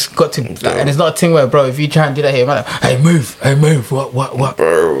what I mean? Just got to, like, and it's not a thing where, bro, if you try and do that here, man, hey move, what?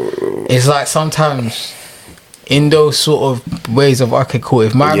 Bro. It's like sometimes in those sort of ways of, okay, cool,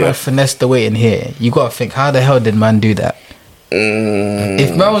 if my man finessed the weight in here, you gotta think, how the hell did man do that?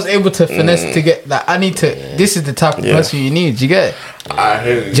 If man was able to finesse to get, like, I need to, this is the type of person you need, you get it? I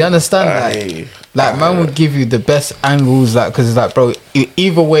hear you. Do you understand? Like man would give you the best angles, like, because it's like, bro,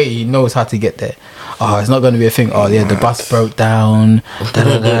 either way he knows how to get there. Oh, it's not going to be a thing. Oh yeah, the bus broke down.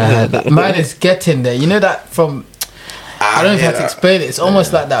 Like, man is getting there. You know that from, I don't know how to explain it. It's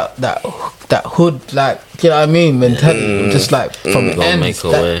almost like that hood, like, you know what I mean, mentality. Just like from the end.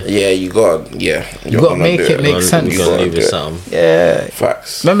 Yeah, you got to make it make sense. You got to leave it something. Yeah.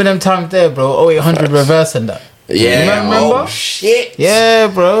 Facts. Remember them times there, bro? 0800 reverse and that. Yeah. You remember? Oh shit. Yeah,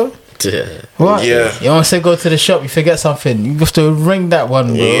 bro. Yeah. What? Yeah. You want to say go to the shop, you forget something. You have to ring that one,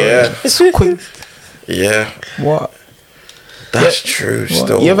 bro. Yeah. It's quick. Yeah. What? That's true. What?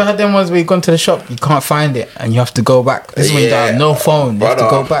 Still. You ever had them ones where you gone to the shop, you can't find it, and you have to go back? This is when you don't have no phone. You have to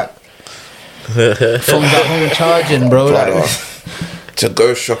go back. Phone's at home charging, bro. Like, to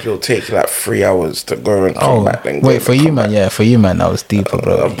go shop, it'll take you like 3 hours to go and come back. Then wait, for you, man. Yeah, for you, man, that was deeper,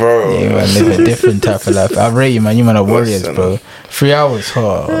 bro. Bro. You man live a different type of life. I rate you, man. You man are warriors, bro. 3 hours,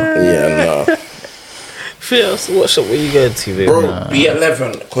 huh? Yeah, no. What shop were you going to, baby? Bro,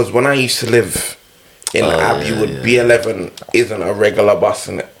 B11, because when I used to live in Abbeywood, B11 isn't a regular bus,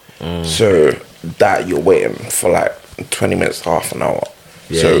 innit? So that you're waiting for like 20 minutes, half an hour.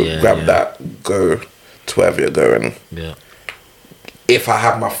 Grab that, go to wherever you're going. Yeah. If I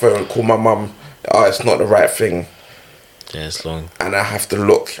have my phone, call my mum, it's not the right thing. Yeah, it's long. And I have to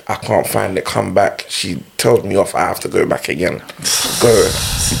look, I can't find it, come back. She told me off, I have to go back again.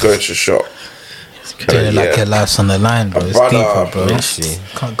 Go to shop. Doing it like your life's on the line, bro. It's deeper, bro. Literally.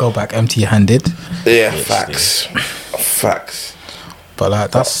 Can't go back empty-handed. Yeah, Literally. facts. But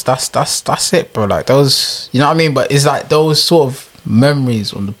like that's it, bro. Like those, you know what I mean. But it's like those sort of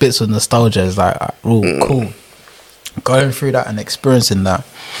memories or the bits of nostalgia is like cool. Going through that and experiencing that.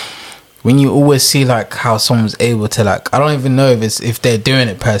 When you always see like how someone's able to, like, I don't even know if they're doing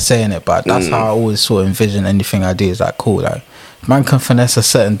it per se in it, but that's how I always sort of envision anything I do. Is like, cool, like man can finesse a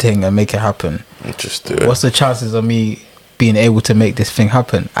certain thing and make it happen. Just do it. What's the chances of me being able to make this thing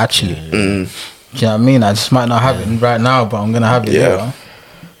happen actually? Do you know what I mean? I just might not have it right now, but I'm gonna have it later.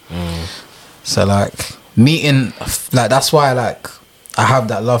 So like meeting, like that's why like I have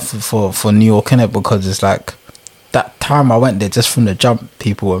that love for New York, innit, because it's like that time I went there, just from the jump,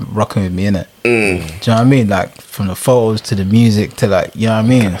 people were rocking with me, innit. Do you know what I mean? Like from the photos to the music to like, you know what I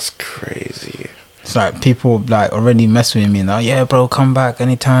mean? That's crazy. It's like people like already messing with me now. Yeah, bro, come back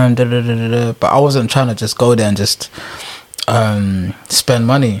anytime. Da, da, da, da, da. But I wasn't trying to just go there and just spend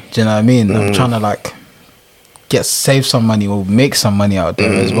money. Do you know what I mean? I'm trying to like save some money or make some money out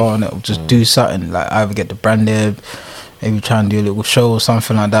there as well, and it'll just do something like either get the brand there, maybe try and do a little show or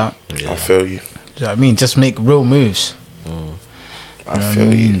something like that. I feel you. Do you know what I mean? Just make real moves. I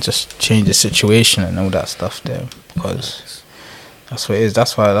feel you. Just change the situation and all that stuff there, because that's what it is.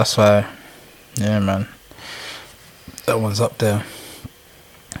 That's why. Yeah, man. That one's up there.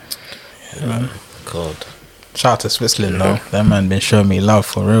 Yeah, man. God. Shout out to Switzerland though. That man been showing me love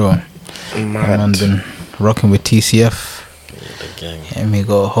for real. That man been rocking with TCF. Yeah, the gang. And we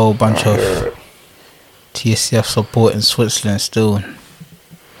got a whole bunch of TCF support in Switzerland still.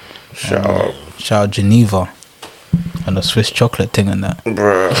 Shout out Geneva and the Swiss chocolate thing and that.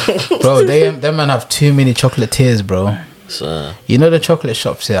 Bro, them man have too many chocolatiers, bro. So, you know the chocolate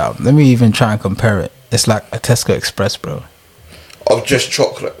shops here? Let me even try and compare it. It's like a Tesco Express, bro. Of just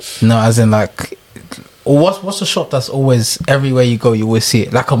chocolates? No, as in like, what's the shop that's always, everywhere you go, you always see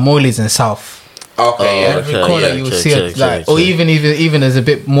it? Like a Morley's in South. Okay, Every corner you will see it, like, or even there's a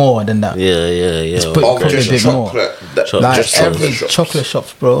bit more than that. Yeah. It's probably a bit chocolate. More. Like just every chocolate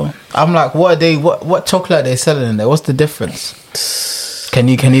shops, bro. I'm like, what are they? What chocolate are they selling in there? What's the difference? Can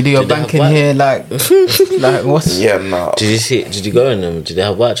you do your banking here? Like what's? Yeah, no. Did you go in them? Did they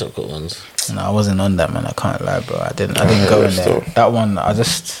have white chocolate ones? No, I wasn't on that, man. I can't lie, bro. I didn't go in there. That one,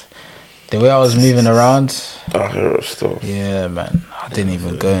 the way I was moving around. I hear it still. Yeah, man. I didn't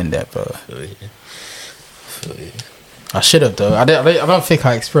even go in there, bro. I should have though. I don't think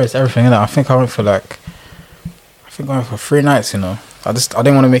I experienced everything in that. I think I went for 3 nights. You know, I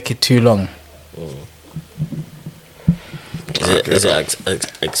didn't want to make it too long. Is it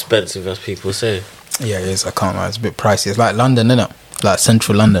expensive as people say? Yeah, it is. I can't lie. It's a bit pricey. It's like London, innit? Like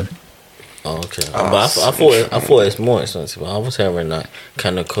central London. Oh, okay. But I thought it's more expensive. I was hearing that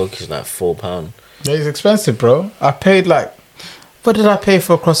can of Coke is like £4. Yeah, it's expensive, bro. I paid like, what did I pay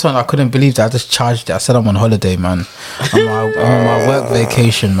for a croissant? I couldn't believe that. I just charged it. I said I'm on holiday, man. I'm on my work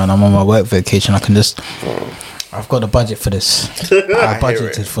vacation, man. I can just. I've got the budget for this. I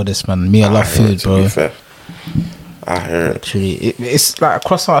budgeted for this, man. Me, I love food, bro. I heard. Actually, it's like a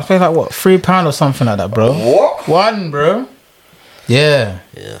croissant. I paid like what, £3 or something like that, bro. What? One, bro. Yeah.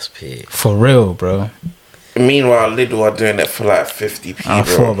 Yeah, that's peak. For real, bro. Meanwhile, Lidl are doing it for like 50p. I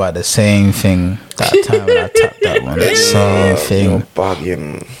thought about the same thing that time when I tapped that one. The same thing. You're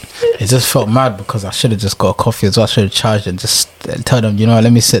bugging. It just felt mad because I should have just got a coffee as well. I should have charged and just tell them, you know what,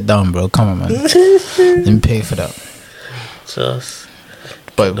 let me sit down, bro. Come on, man. Let me pay for that. Just.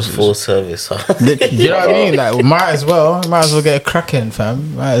 But it was full service, huh? You know what I mean? Like, might as well get a crack in,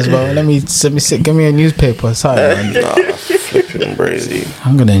 fam. Might as well. Let me sit. Give me a newspaper or something. Nah, flipping crazy.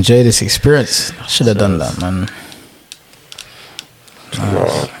 I'm gonna enjoy this experience. I should have done that, man.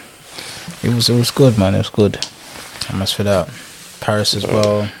 It was good, man. It was good. I must for that. Paris as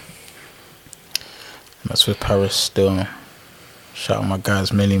well. I must with Paris still. Shout out my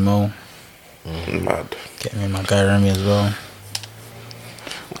guys, Millie Mo. Mad. Get me my guy Remy as well.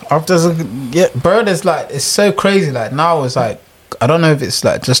 Bro, there's like, it's so crazy. Like now it's like, I don't know if it's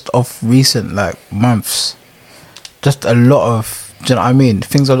like just off recent like months, just a lot of, do you know what I mean?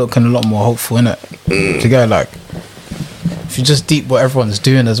 Things are looking a lot more hopeful, innit? To go like, if you just deep what everyone's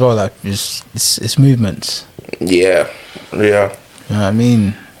doing as well, like it's movements. Yeah. You know what I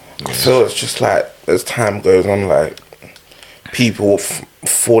mean? I feel it's just like as time goes on, like people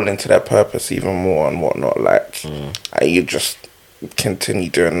fall into their purpose even more and whatnot. Like, and you just continue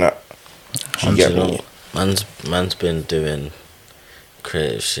doing that. You get me? Man's been doing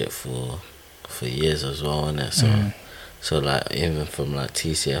creative shit for years as well, innit? So like even from like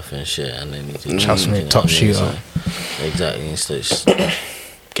TCF and shit, and then you do trust me, top shooter. So, exactly, so it's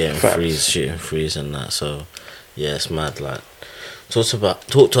getting shooting threes and that. So yeah, it's mad. Like talk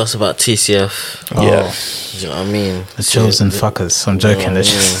to us about TCF. Yeah, you know what I mean? The chosen fuckers. I'm joking.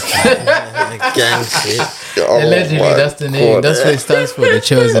 Gang shit. Allegedly, that's the name. That's what it stands for. The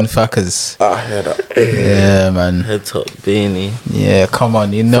chosen fuckers. I hear that. Yeah, man. Head top beanie. Yeah, come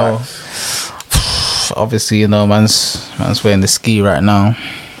on. You know, obviously, you know, man's wearing the ski right now.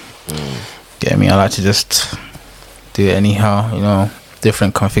 Get me? I like to just do it anyhow. You know,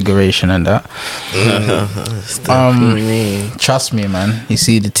 different configuration and that. Trust me, man. You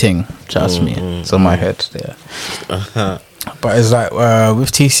see the thing. Trust me. It's on my head there. But it's like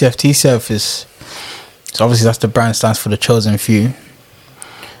with TCF is So obviously that's the brand, stands for the chosen few.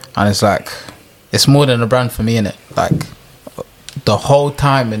 And it's like, it's more than a brand for me, innit? Like, the whole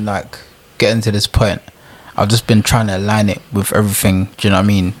time in like getting to this point, I've just been trying to align it with everything, do you know what I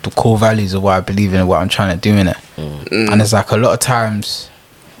mean? The core values of what I believe in and what I'm trying to do in it. And it's like a lot of times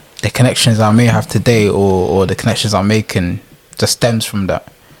the connections I may have today or the connections I'm making just stems from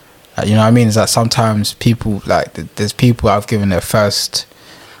that. Like, you know what I mean? It's like sometimes people, like there's people I've given their first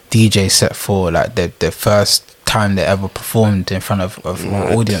DJ set for, like their first time they ever performed in front of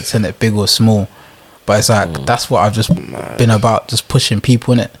an audience, in it, big or small. But it's like that's what I've just been about, just pushing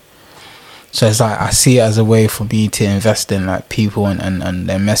people in it. So it's like I see it as a way for me to invest in like people and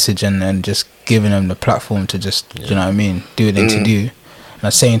their message and just giving them the platform to just you know what I mean, do what they need to do. And at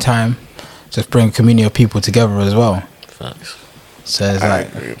the same time, just bring a community of people together as well. Facts. So it's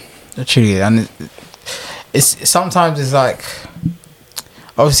like truly, and it's sometimes it's like,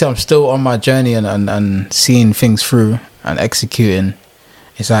 obviously I'm still on my journey and seeing things through and executing.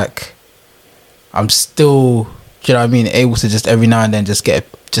 It's like I'm still, do you know what I mean, able to just every now and then just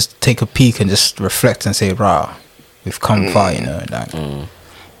take a peek and just reflect and say, rah, we've come far, you know, like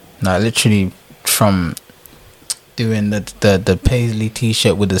literally from doing the paisley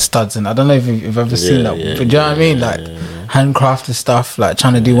t-shirt with the studs, and I don't know if you've ever seen that, but do you know what I mean, like handcrafted stuff, like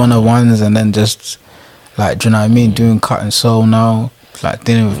trying to do 101s and then just like, do you know what I mean, doing cut and sew now, like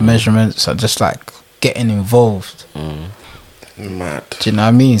dealing with measurements, or just like getting involved. Mad. Do you know what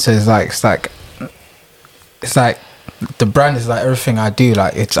I mean? So it's like the brand is like everything I do,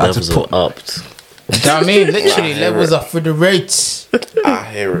 like it's I just put upped. Do you know what I mean? Literally levels up for the rates.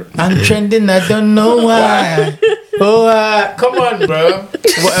 I hear it. I'm trending, I don't know why. Come on, bro.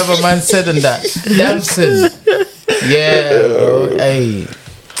 Whatever man said in that. Damson. Yeah, bro. Hey.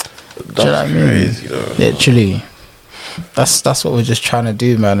 That's Do you know what I mean? crazy, though. Literally. That's what we're just trying to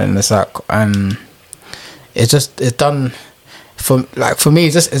do, man. And it's like it's done for me,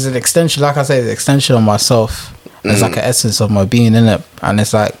 it's just, it's an extension, like I say, it's an extension of myself. It's like an essence of my being in it, and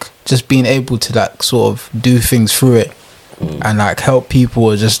it's like just being able to like sort of do things through it and like help people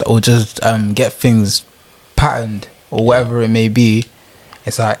or just get things patterned or whatever it may be.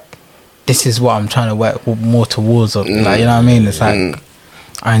 It's like, this is what I'm trying to work more towards of, like, you know what I mean? It's like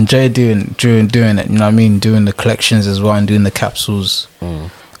I enjoy doing it, you know what I mean, doing the collections as well and doing the capsules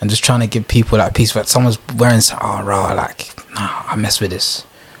and just trying to give people like peace. But someone's wearing some, oh raw, like, nah, I mess with this.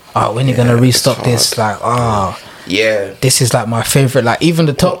 Oh, when you gonna restock this? Like, this is like my favorite. Like even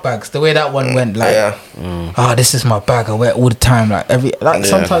the top bags, the way that one went, like, this is my bag. I wear it all the time. Like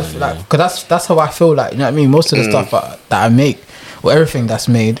sometimes, like, because that's how I feel. Like, you know what I mean. Most of the stuff that I make, or everything that's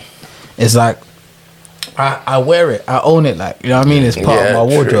made, is like I wear it. I own it. Like, you know what I mean. It's part of my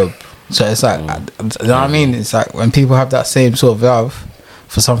wardrobe. So it's like, you know what I mean. It's like when people have that same sort of love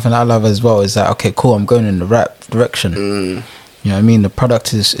for something I love as well. It's like, okay, cool. I'm going in the right direction. You know what I mean? The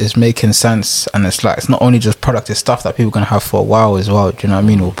product is making sense, and it's like, it's not only just product, it's stuff that people are going to have for a while as well. Do you know what I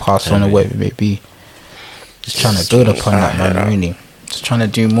mean? Or pass on or whatever it may be. Just trying to build upon that, man, really. Just trying to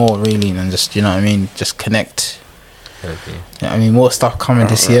do more, really, and just, you know what I mean? Just connect. You know what I mean? More stuff coming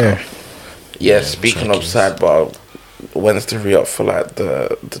this year. Yeah, speaking of sidebar, when's the re-up for like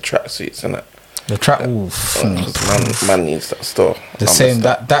the tracksuits, innit? The track, man needs that store. The same,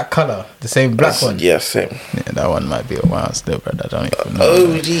 that colour, the same black one. Yeah, same. Yeah, that one might be a while still, but I don't even know.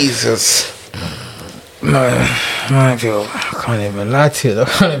 Oh, Jesus. Man, I can't even lie to you. I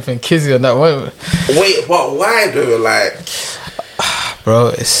can't even kiss you on that one. Wait, but why though? Like, bro,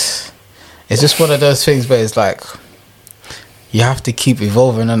 it's just one of those things where it's like, you have to keep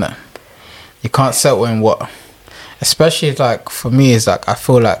evolving, innit? You can't settle in what, especially like for me, it's like I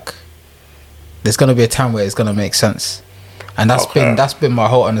feel like there's gonna be a time where it's gonna make sense, and that's been my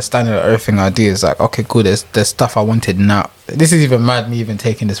whole understanding of everything I do. Is like, okay, cool. There's stuff I wanted now. This is even mad me even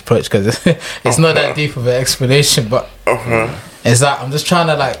taking this approach because it's not that deep of an explanation, but it's like I'm just trying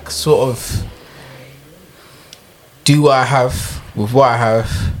to like sort of do what I have with what I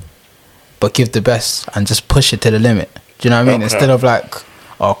have, but give the best and just push it to the limit. Do you know what I mean? Instead of like,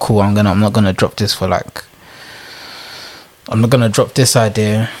 oh cool, I'm not gonna drop this for like, I'm not gonna drop this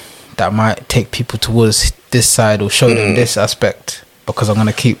idea that might take people towards this side or show them this aspect, because I'm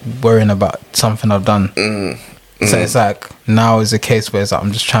gonna keep worrying about something I've done. So it's like, now is a case where it's like,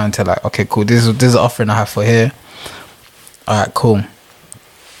 I'm just trying to like, okay, cool, this is an offering I have for here. Alright, cool.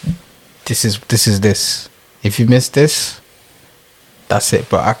 This is this. If you miss this, that's it.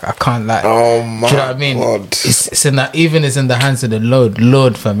 But I can't like, oh my, do you know what I mean? God. It's in that, even it's in the hands of the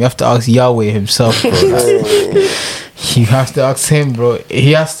Lord, fam. You have to ask Yahweh himself, bro. Like, you have to ask him, bro.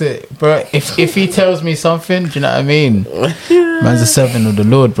 He has to, bro. If he tells me something, do you know what I mean? Man's a servant of the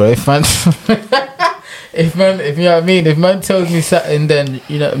Lord, bro. If man, if you know what I mean, if man tells me something, then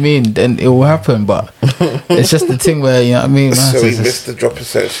you know what I mean, then it will happen. But it's just the thing where you know what I mean. Man, So he missed the drop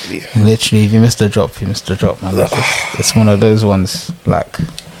essentially. literally, if you missed the drop, you missed the drop, man. It's one of those ones, like,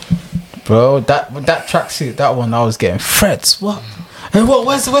 bro, that tracksuit, that one, I was getting threats. What? Hey, what?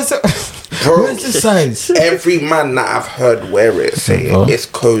 Where's it? Bro, Where's the size? Every man that I've heard wear it say Bro, it's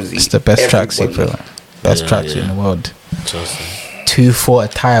cozy. It's the best tracksuit, Everybody. bro. Best tracksuit in the world. Trust me. 2-4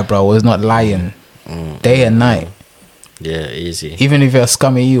 attire, bro. Was not lying. Day and night. Yeah, easy. Even if you're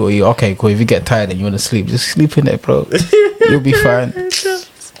scummy, or you okay, cool. If you get tired and you want to sleep, just sleep in it, bro. You'll be fine.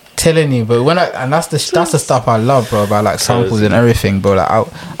 Telling you, but that's the stuff I love, bro. About like samples and everything, bro. Like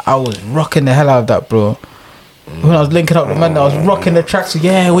I was rocking the hell out of that, bro. When I was linking up with man, I was rocking the tracks.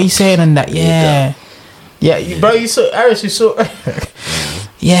 Yeah, what you saying on that? Yeah, bro. You saw Aris. You saw.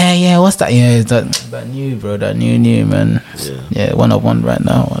 Yeah. What's that? Yeah, it's that new, bro. That new man. Yeah, 101 right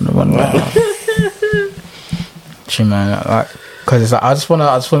now. 101 right now. True, man. Like, cause it's like I just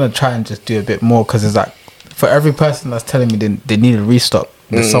wanna try and just do a bit more. Cause it's like for every person that's telling me they need a restock,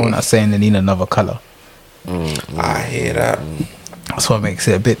 there's someone that's saying they need another color. I hear that. That's what makes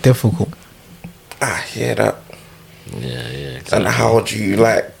it a bit difficult. I hear that. Yeah, exactly. And how do you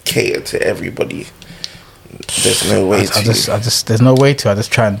like cater to everybody? There's no way I just there's no way to. I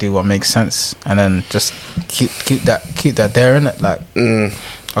just try and do what makes sense, and then just keep that there in it. Like,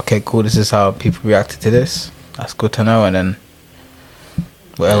 okay, cool. This is how people reacted to this. That's good to know. And then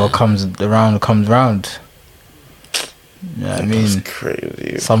whatever comes around. You know what I mean? That's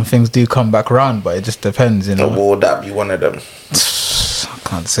crazy. Some things do come back around, but it just depends. You know. Would that be one of them? I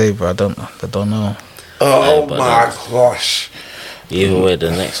can't say, bro. I don't know. Oh but my gosh. Either way,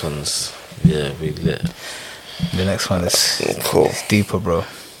 the next one's we lit. The next one is Cool. It's deeper, bro.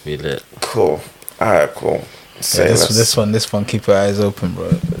 We lit. Cool. Alright, cool. Say less. This one, keep your eyes open, bro.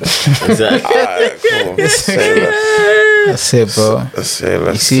 Exactly. Alright, cool. Say less. That's it, bro. Say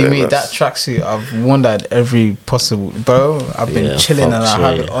less. You see say me, less. that tracksuit, I've worn that every possible, bro. I've been chilling and I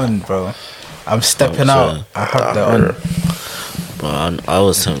have it on, bro. I'm stepping out. I have that on. But I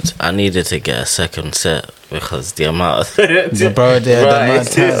was tempted. I needed to get a second set because the amount of Bro, the amount of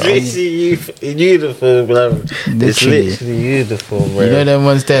it's time. literally uniform, bro. It's literally uniform, bro. You know them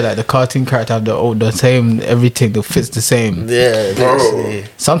ones there, like the cartoon character have the same everything, that fits the same. Yeah, Bro. literally.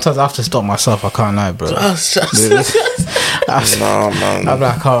 Sometimes I have to stop myself. I can't lie, bro. Nah, man. I'm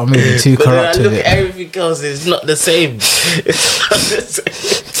like, I'm moving too But then corrupt I with look it. at everything else. It's not the same. It's not the same.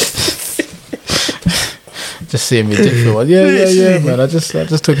 Just seeing me different one. Yeah, man. I just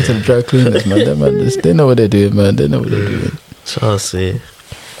took it to the dry cleaners, man. They know what they're doing, man. They know what they're doing. Trust me.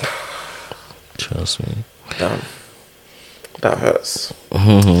 Damn. That hurts.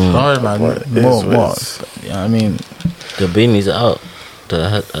 Alright, man. What is More. with- You know what I mean? The beanie's out.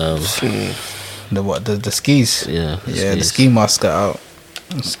 The The skis. yeah. The ski mask are out.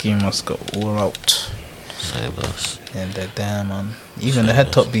 The ski mask are all out. Sorry, boss. Yeah, they're there, man. Even the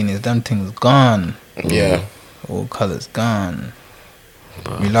head top beanies, them things gone. Yeah. All colours gone.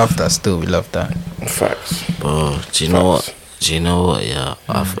 We love that still. We love that. Facts. Bro, do you know what? Do you know what? Yeah,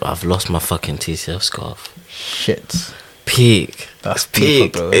 I've lost my fucking TCF scarf. Shit. Peak. That's Peak.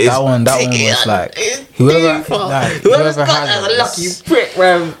 peak, bro. It's That one peak. was like It's whoever peak, bro. like, Whoever's whoever got has that it, lucky prick,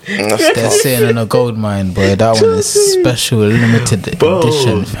 man. they're sitting in a gold mine, boy. That one is special, limited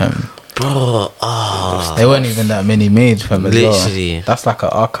edition, fam. Bro, There weren't even that many made, fam. As Literally. well. That's like an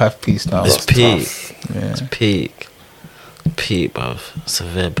archive piece now. it's peak. Yeah. It's peak. Peak, bro.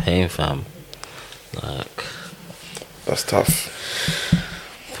 Severe pain, fam. Like, That's tough.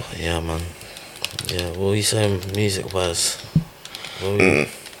 but yeah, man. Yeah, what were you saying music wise? What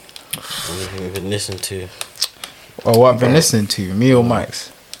have you been listening to? Oh, what I've been listening to, me or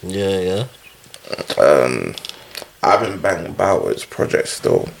Mike's? Yeah. I've been banging about with his project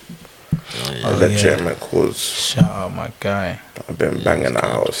still. Oh, yeah. Legitimate cause. Shout out my guy. I've been banging that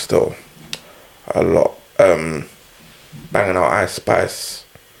out still a lot. Banging out Ice Spice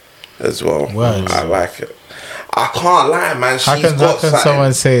as well. Words. I like it. I can't lie, man. How can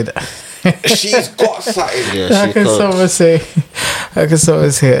someone say that? She's got something. Yeah, How she can could. someone say? How can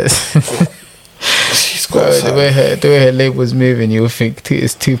someone say it? She's got Bro, the something. way her label's moving, you would think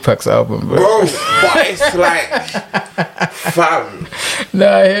it's Tupac's album, bro. Bro, but it's like, fam.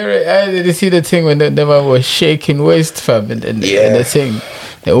 No, I hear it. Did you see the thing when the man was shaking waist, fam, and the thing?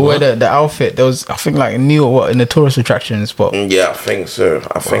 They all wear the outfit. There was, I think, like new or what in the tourist attraction spot. Yeah, I think so.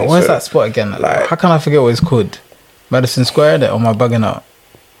 Where's that spot again? Like- How can I forget what it's called? Madison Square, there, or am I bugging out?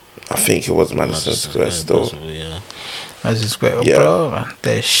 I think it was Madison Square still. Possible, yeah. Madison Square, Yeah. bro. Man,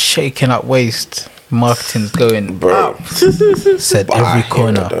 they're shaking up waist. Marketing's going bro. up. Said But I every hear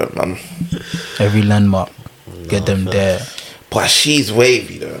corner, it though, man. every landmark. Get them there. But she's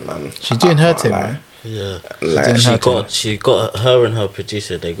wavy though, man. She's doing her can't thing, lie. man. Yeah. Like, She got her and her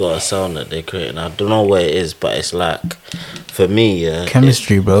producer. They got a sound that they creating. I don't know where it is, but it's like, for me, yeah,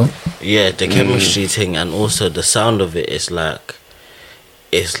 Chemistry, bro. yeah, the chemistry thing, and also the sound of it is like,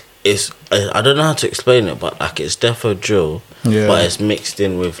 it's I don't know how to explain it, but like it's defo drill, Yeah. but it's mixed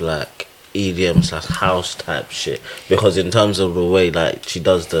in with like EDM / house type shit. Because in terms of the way like she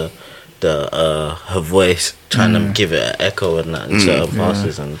does the her voice, trying to give it an echo and that in certain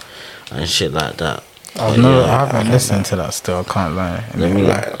passes and shit like that. I haven't listened to that still. I can't lie. Let me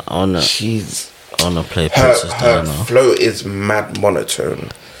Like, I wanna play Princess her Diana. flow is mad monotone.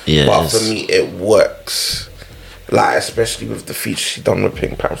 Yeah, but it's- for me it works. Like especially with the feature she done with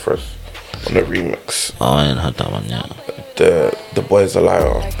Pink Panthers on the remix. Oh, I ain't heard that one yet. The Boys a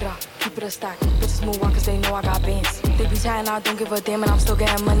Liar. Keep it a stack. Bitches move on cause they know I got bands. They be chatting, I don't give a damn, and I'm still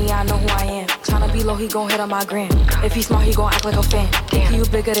getting money, I know who I am. Tryna be low, he gon' hit on my gram. If he smart, he gon' act like a fan. Thinking you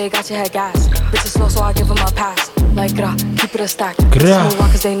bigger, they got your head gas. Bitches slow, so I give him a pass. Like, keep it a stack. Bitches move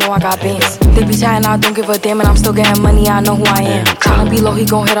on cause they know I got bands. They be chatting, I don't give a damn, and I'm still getting money, I know who I am. Tryna be low, he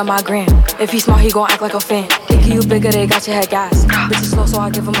gon' hit on my gram. If he smart, he gon' act like a fan. Thinking you bigger, they got your head gas. Bitches slow, so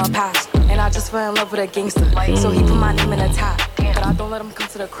I give him a pass. And I just fell in love with a gangster. So he put my name in the top. But I don't let him come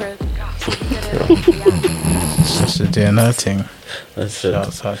to the crib. She's doing her thing. That's it.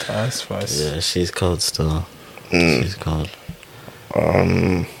 Shouts out to Ice Spice. Yeah, she's cold still. She's cold.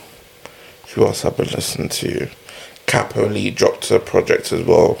 Who else I've been listening to? Capo Lee dropped a project as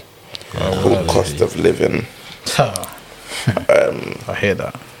well called Cost of Living. I hear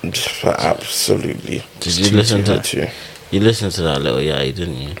that. Just absolutely. Did you listen to to? You listened to that little Yachty,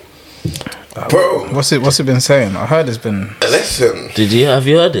 didn't you? Bro, What's it been saying? I heard it's been. listen. Have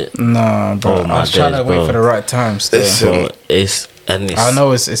you heard it? Nah, bro. Oh, my I was trying to days, wait bro. for the right time still. Listen. Bro, it's I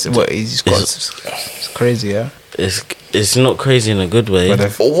know it's what he's got. It's crazy, yeah. it's not crazy in a good way. But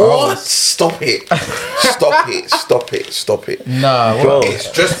if, What? Stop it. Stop it. Nah, Bro. what?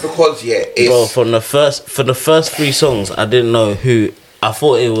 It's just because, yeah, it's... Bro, for the first 3 songs, I didn't know who. I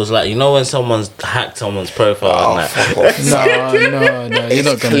thought it was like, you know when someone's hacked someone's profile and fuck that. off. No, you're It's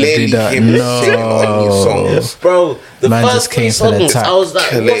not gonna clearly do that. him singing on your songs. Bro, the Man first just 3 came for the songs, attack. I was like,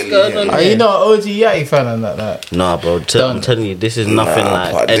 Clearly what's going on him. Are here? you not OG Yachty fan and that? Nah, bro, I'm telling you, this is nothing Nah,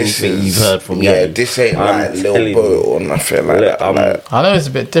 but like this anything is- you've heard from Yeah, Yachty. this ain't I'm like Lil telling Bo you. or nothing like Look, that. Like, I know it's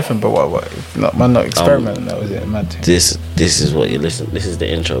a bit different, but what? Man, not experimenting. That was it, mad. This is what you listen. This is the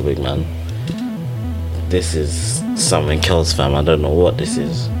intro, big man. This is something else, fam. I don't know what this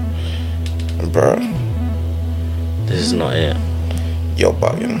is. bro, This is not it. you're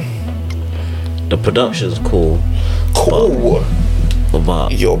bugging. The production's cool, Cool.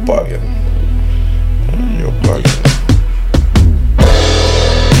 but You're bugging. You're bugging.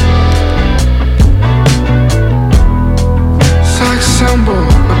 Sex symbol,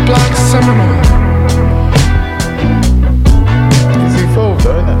 the black Seminole. It's evolved,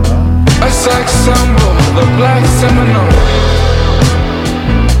 though, isn't it? No? A sex symbol, the black Seminole.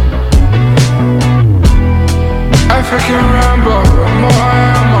 African Rambo, more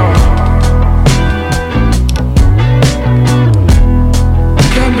ammo.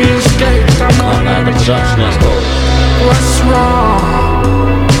 Can't be escaped, I'm on the every production is channel. cool. What's wrong?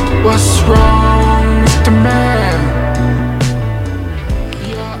 What's wrong, Mr. Man?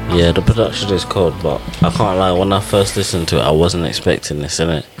 Yeah, the production is cold, but I can't lie. When I first listened to it, I wasn't expecting this,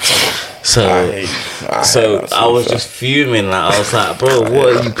 innit? So I was just fuming. Like I was like, bro, what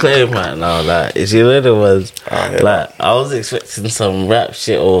are you playing right now? Like, is you know the ones? Like I was expecting some rap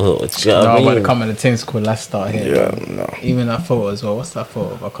shit or do you know what No, I but mean? come in the thing's called Let's Start Here. Yeah, no. Even that photo as well. What's that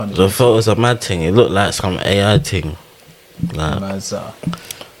photo? I can't The photos are mad thing. It looked like some AI thing, like Mazza.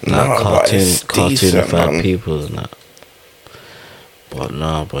 No, but it's decent, cartoonified man. people and that. But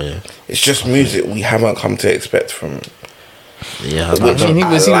nah, but yeah, It's just music we haven't come to expect from. yeah. Which- I mean, he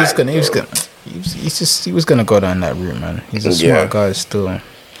was like, gonna go down that route, man. He's a Yeah. smart guy still.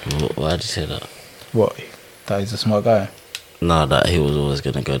 Why'd you say that? What? That he's a smart guy. Nah, that he was always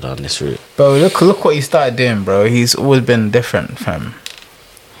gonna go down this route. Bro, look what he started doing, bro. He's always been different, fam.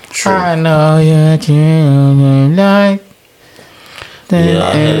 True. I know you're dreaming like. Yeah,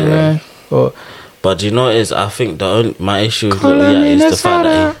 I hear that. Or But do you know what it is? I think my issue with Lil Yachty is the fact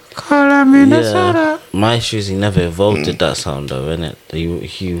that my issue is he never evolved with that sound though, innit?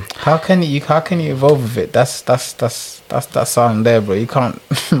 He how can you evolve with it? That's that sound there, bro. You can't.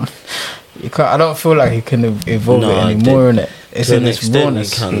 You can't. I don't feel like he can evolve No, it anymore. In it, it's to in an its extent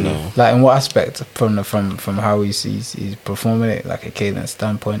rawness. he can, though. Like in what aspect? From how he's performing it, like a cadence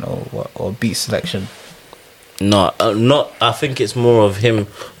standpoint, or what, or beat selection. No, not. I think it's more of him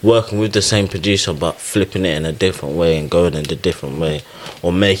working with the same producer, but flipping it in a different way and going in a different way,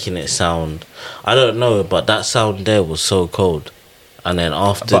 or making it sound. I don't know, but that sound there was so cold. And then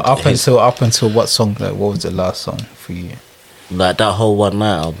after, But up until what song? Like, what was the last song for you? like that whole One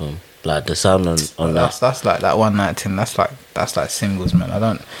Night album, like the sound on that. That's like that one night thing. That's like singles, man. I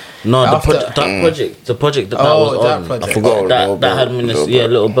don't. No, After- the project that Oh, was that on. project. I forgot Oh, that Lil that had Boat, Minnesota. Lil Yeah,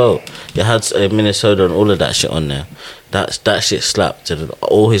 Boat. Little Boat. It had Minnesota and all of that shit on there. That shit slapped. And then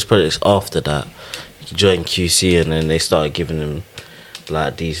all his projects after that, he joined QC, and then they started giving him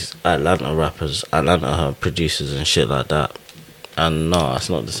like these Atlanta rappers, Atlanta producers and shit like that. And no, it's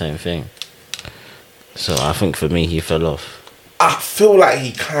not the same thing. So I think for me, he fell off. I feel like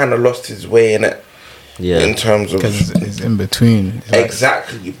he kind of lost his way in it. Yeah. In terms of Because it's in between. It's like-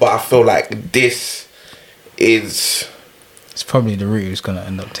 exactly, but I feel like this is It's probably the route he's gonna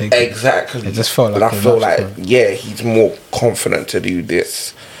end up taking. exactly. It just felt like and I a feel match like for him. yeah, he's more confident to do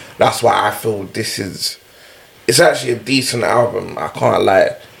this. That's why I feel this is. It's actually a decent album. I can't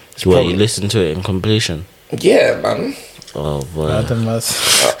lie. It's What, probably- you listen to it in completion? Yeah, man. Oh boy. Adam was.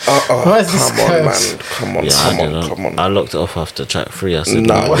 Why is this come on, guy- man. Come on, Yeah, come I on, didn't. come on. I locked it off after track 3. I said,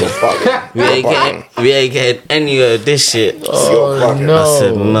 No, no, you're bugging. we ain't You're bugging. getting anywhere with this shit. You're Oh bugging. no! I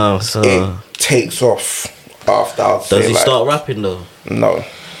said no. So It takes off after. I'd say does he like, start rapping though? No,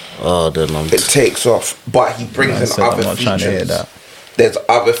 Oh, then I'm. it takes off, but he brings Man in said, I'm other not trying to hear features. that. There's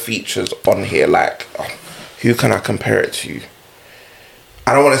other features on here. Like, who can I compare it to?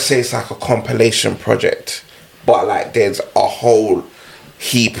 I don't want to say it's like a compilation project, but like there's a whole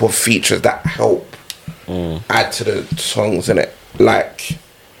heap of features that help add to the songs in it. Like,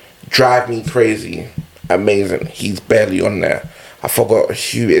 Drive Me Crazy, amazing. He's barely on there. I forgot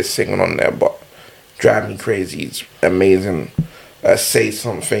who is singing on there, but Drive Me Crazy is amazing. Say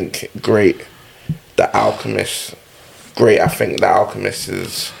Something, great. The Alchemist, great. I think The Alchemist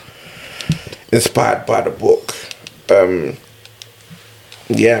is inspired by the book.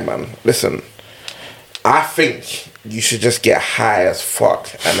 Yeah, man. Listen, I think you should just get high as fuck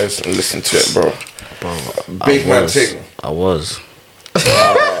and listen to it, bro. Big man thing. I was.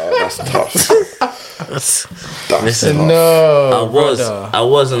 That's tough. That's Listen, tough. No, I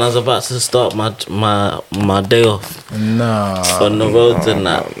was, and I was about to start my day off No. on the roads and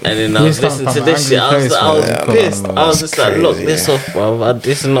that, and then I was He's come listening to from this an shit. I was angry place, man. pissed. Come on, I was just like, look crazy, this yeah. off, bro.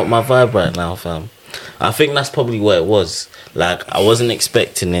 This is not my vibe right now, fam. I think that's probably what it was. Like, I wasn't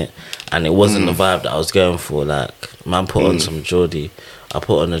expecting it, and it wasn't the vibe that I was going for. Like, man put on some Geordie. I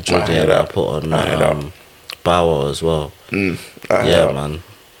put on a Geordie, hear and I that. put on I hear that. Bow Wow as well. I hear Yeah, that. man.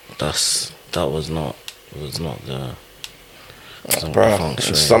 That was not the. Bro,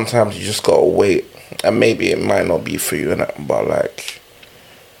 function. sometimes you just gotta wait, and maybe it might not be for you, innit? But like,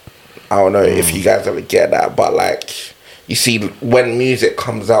 I don't know if you guys ever get that, but like, you see, when music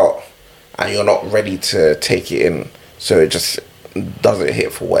comes out and you're not ready to take it in, so it just doesn't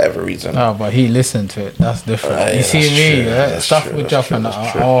hit for whatever reason. No, but he listened to it. That's different. Yeah, you see that's me, true, yeah? that's Stuff true, would that's drop true, and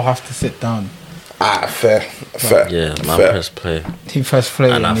that's true. I'll have to sit down. Fair. Yeah, man, fair. press play. He pressed play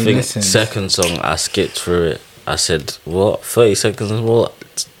And and I he think listened. second song I skipped through it. I said, what? 30 seconds more?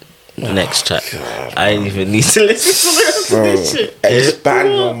 Next track. I didn't even need to listen to the rest of Bro, this shit.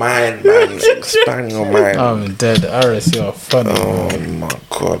 expand your mind, man. Expand your mind. I'm dead. Aris, you're funny. Oh my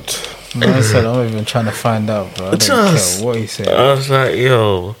god. Man said, I'm even trying to find out, bro. I don't Just- care what he said. I was like,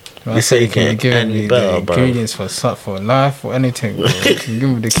 yo, Man you said say you he can can't give get me any the better, bro. ingredients for life or anything, bro. You can give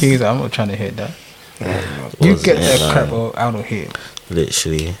me the keys. I'm not trying to hear that. You Wasn't get it, that man? crap out of here.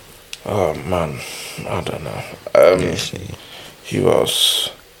 Literally. Oh man, I don't know. Literally. Who else?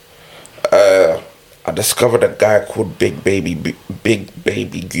 I discovered a guy called Big Baby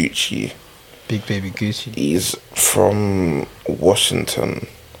Gucci. Big baby Gucci. He's from Washington.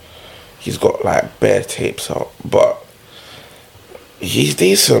 He's got like bare tapes out, but he's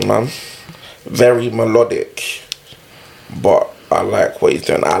decent, man. Very melodic, but I like what he's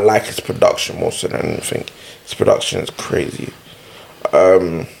doing. I like his production more so than anything. His production is crazy.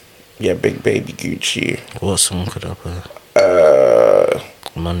 Yeah, Big Baby Gucci. What song could I play?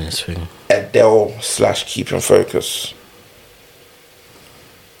 Money's thing. Adele / Keeping Focus.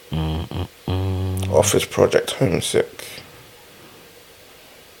 Off his project Homesick.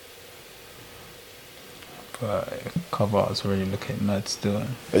 But cover art's really looking mad still.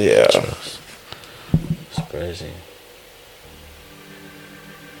 Yeah. It's crazy.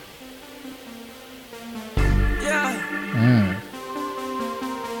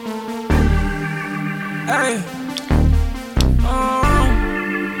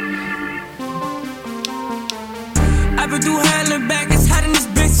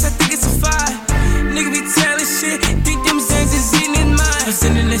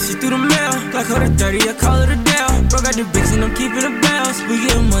 call it 30, I call it a deal. Broke out the bricks and I'm keeping the bells. We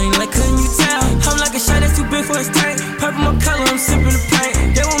getting money like couldn't you tell? I'm like a shot that's too big for his tank. Purple my color, I'm sipping the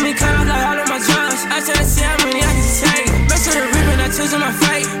paint. They want me cut off like all of my drugs. I try to see how many I can take. Make sure the ribbon I touch on my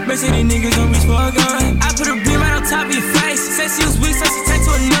fight. Make sure these niggas don't reach for a gun. I put a beam right on top of your face. Said she was weak, so she take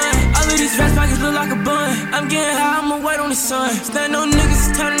to a nun. All of these rest pockets look like a bun. I'm getting high, I'ma wait on the sun. Stand no niggas,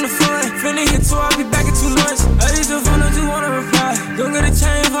 it's turning to fun. Finna hit 2, I'll be back in 2 months. I used to phone, don't you wanna reply? Don't get a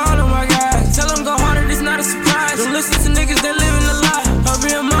chain for all of my guys. Tell them go harder, this not a surprise. Don't listen to niggas that living a lie. I'm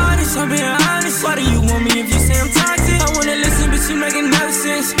being modest, I'm being honest. Why do you want me if you say I'm toxic? I wanna listen, but you making no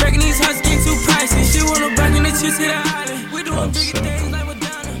sense. Breaking these hearts get too pricey. She wanna back in the chips to the island. We doing bigger things like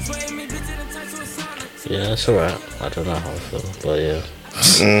Madonna. Swaying me, bitch, in the touch to a sauna. Yeah, it's alright. I don't know how I feel, but yeah.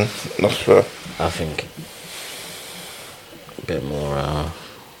 That's fair. I think a bit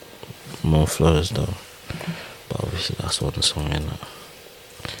more flows though. But obviously that's one song, innit?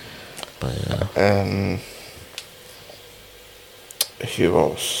 But yeah. Who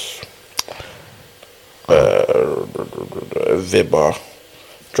else? Vibba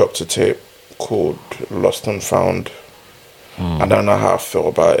dropped a tape called Lost and Found. I don't know how I feel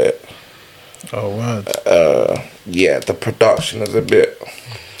about it. Oh, wow. Yeah, the production is a bit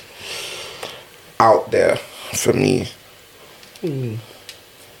out there for me.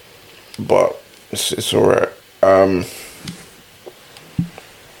 But it's alright.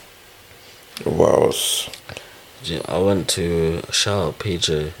 What else? I went to, shout out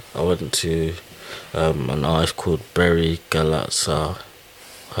PJ, I went to an artist called Berry Galatza,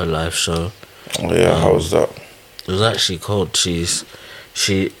 her live show. Oh yeah, how was that? It was actually called, she's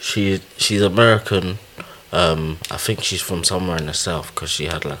American. I think she's from somewhere in the south because she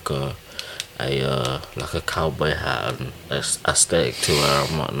had like a cowboy hat and aesthetic to her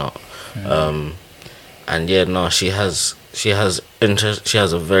and whatnot. And yeah, no, she has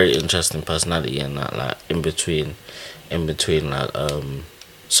a very interesting personality in that, like in between like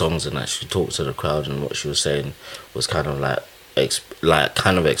songs, and that she talked to the crowd, and what she was saying was kind of like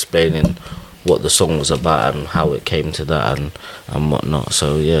explaining what the song was about and how it came to that and whatnot.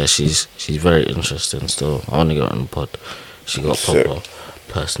 So yeah, she's very interesting still. I want to get her on the pod. She got proper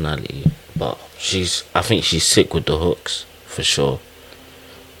personality, but I think she's sick with the hooks for sure.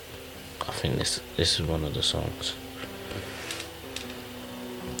 I think this is one of the songs.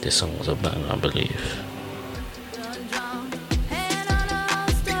 This song was a bang, I believe.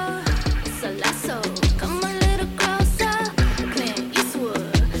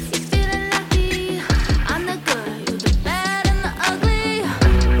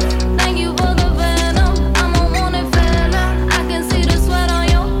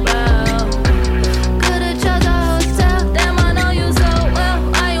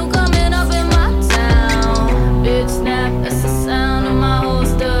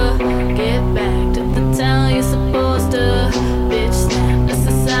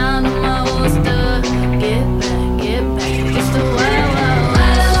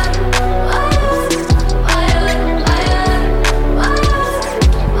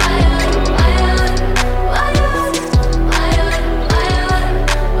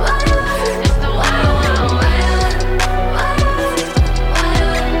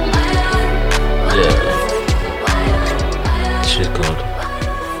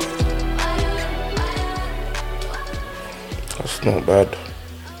 Not bad.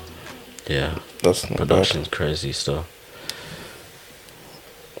 Yeah, that's not production's bad. Crazy stuff.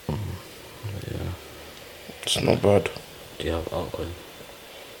 Yeah, it's not bad. Do you have Alkon?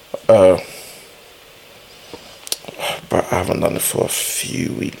 But I haven't done it for a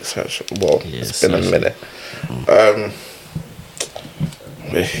few weeks actually. Well, yeah, it's been a minute. I'm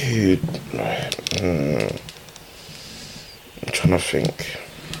trying to think.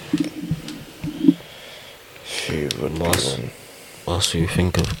 Who would be one? Whilst we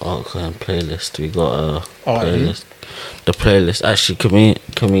think of Alkon playlist, we got a playlist. The playlist. Actually, can we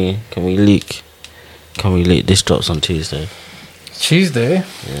leak? Can we leak? This drops on Tuesday. Tuesday?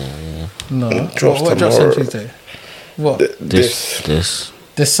 Yeah. No. What drops on Tuesday? What? This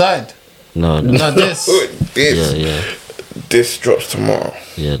side? No. Not this. This. Yeah. This drops tomorrow.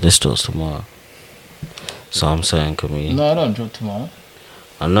 Yeah, this drops tomorrow. So I'm saying, can we? No, I don't drop tomorrow.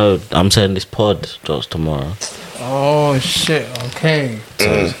 I know. I'm saying this pod drops tomorrow. Oh shit! Okay.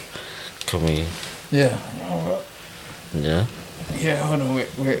 So can we? Yeah. Yeah. Yeah. Hold on.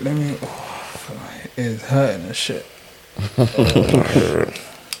 Wait. Let me. Oh, it's hurting and shit. Might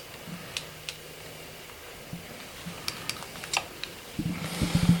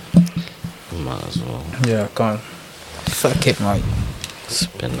as well. Yeah, go on. Fuck it, mate.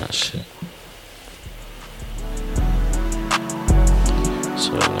 Spin that shit.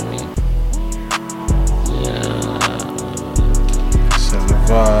 So let me.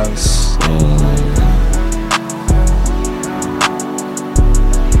 bars.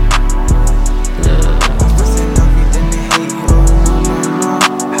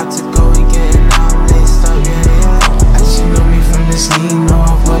 No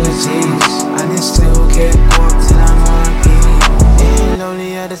apologies. I didn't still get walk till I'm on P. Ain't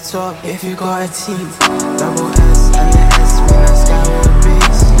lonely at the top if you got a T. Double S and the S when I skyward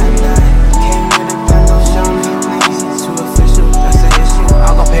beats. And I came with a plan, don't show me please. Too official, that's the issue. I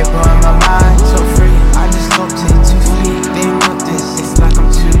got paper on my mind, so free. I just stopped it too fleet. They know this, it's like I'm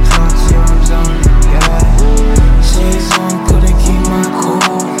too close. Yo, I'm zoned, yeah. Shades on, couldn't keep my cool.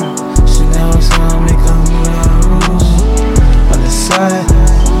 Chanel's on, make a move. On the side,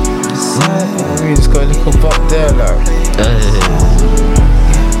 We just got a little bop there, like. You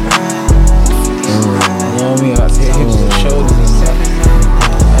know what I mean? Like, hit hips and shoulders and stuff.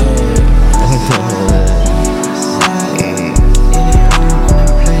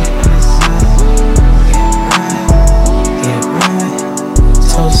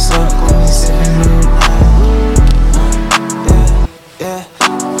 toast up, only sipping moon. Yeah,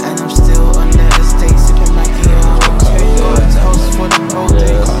 and I'm still under the steak, sipping back here. Got a toast for the whole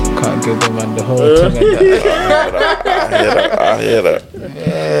day. Can't give them man the whole thing like that. I hear that.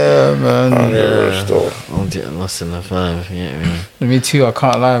 Yeah, man. I'm getting lost in the vibe, you know what I mean? Me too, I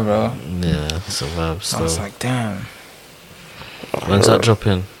can't lie, bro. Yeah, it's a vibe I was still. like, damn. When's that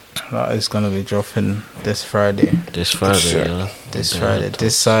dropping? That is gonna be dropping this Friday. This Friday, Shit. yeah? This Yeah. Friday.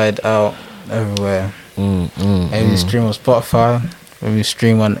 This side out everywhere. Maybe Mm. stream on Spotify. Maybe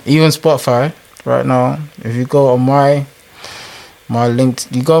stream on even Spotify right now. If you go on my link,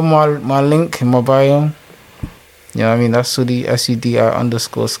 you go on my link in my bio. You know what I mean? That's Sudi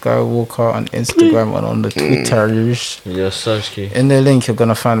SUDI_Skywalker on Instagram and on the Twitters. Yeah, search key. In the link, you're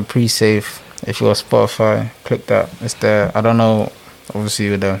gonna find a pre-save. If you're on Spotify, click that. It's there. I don't know. Obviously,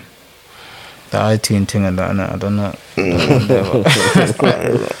 with the iTunes thing and that, I don't know.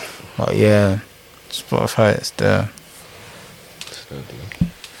 But yeah, Spotify, it's there.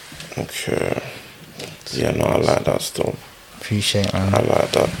 Okay. Yeah, no, I like that still. Appreciate it, I man.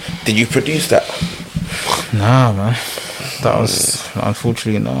 like that. Did you produce that? Nah, man. That was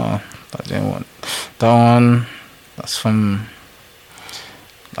unfortunately no. I didn't want that one. That's from.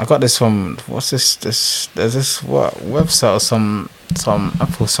 I got this from what's this? There's this what website or some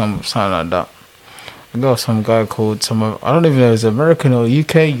Apple something like that. I got some guy called I don't even know if it's American or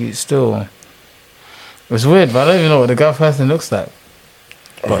UK still. It was weird, but I don't even know what the guy person looks like.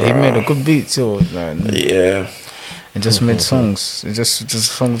 But he made a good beat too, man. Yeah. It just made songs. It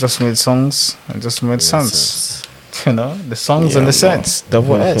just made songs and just made sense. You know, the songs and the sense.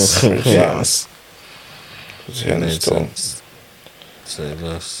 Double S. Yes. Yeah, Made still. sense. So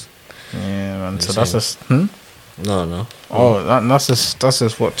that's... Yeah, man. So You that's see? just No. Oh, that's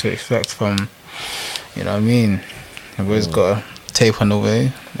just what to expect from. You know what I mean? Everybody's got a tape on the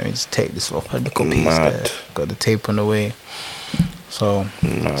way. Let me just take this off a little piece Mad. there. Got the tape on the way. So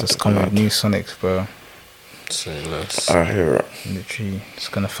just come with new Sonics, bro. So that's... I hear it. Literally,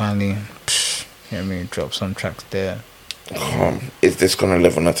 just gonna finally, you know what I mean, drop some tracks there. Is this gonna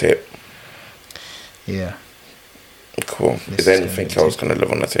live on the tape? Yeah. Cool. This Is there is anything gonna else gonna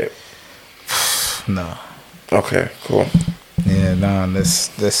live on the tape? No. Okay, cool. Yeah, no,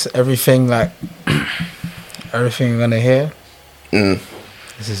 this everything like everything you're gonna hear.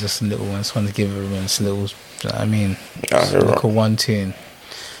 This is just a little one. Just want to give everyone just little. You know what I mean, I just hear a it. little one tune.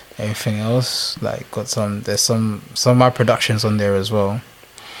 Everything else, like there's some of my productions on there as well.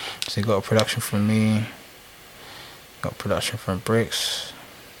 So you got a production from me. Got production from Bricks.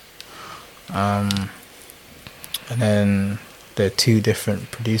 And then there are 2 different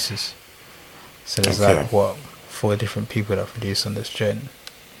producers. So there's Okay. like 4 different people that produce on this joint.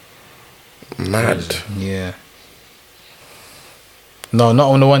 Mad. Yeah. No, not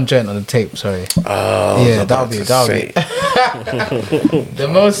on the one joint, on the tape. Sorry. Oh, Yeah, that'll be. The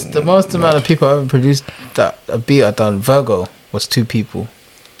most amount of people I ever produced that a beat I done. Virgo was 2 people.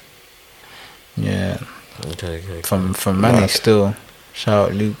 Yeah, Okay. from Manny Mad. still. Shout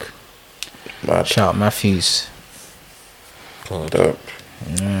out Luke. Mad. Shout out Matthews. Dope.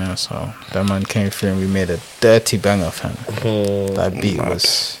 Yeah, so that man came through and we made a dirty banger, fam. That beat Mad.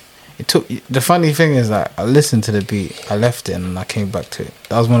 was. It took. The funny thing is that I listened to the beat, I left it, and I came back to it.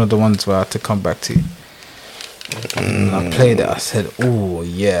 That was one of the ones where I had to come back to. And I played it. I said, "Oh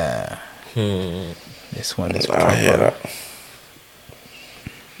yeah, this one is I hear proper." that.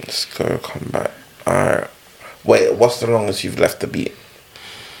 Let's go, come back. Alright. Wait, what's the longest you've left the beat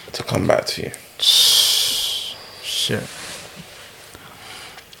to come back to you? Shit.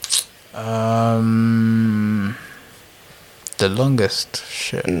 The longest.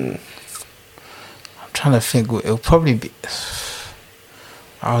 Shit. I'm trying to think. It'll probably be.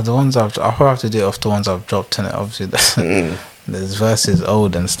 The ones I'll probably have to do it off the ones I've dropped in it. Obviously, there's verses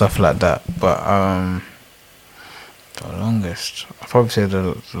old and stuff like that. But the longest, I'll probably say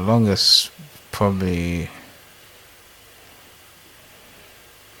the longest, probably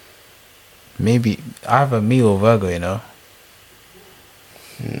maybe either me or Virgo. You know.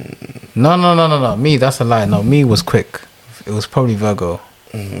 No. Me, that's a lie. No, me was quick. It was probably Virgo.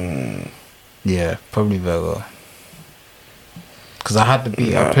 Yeah, probably Virgo. Because I had the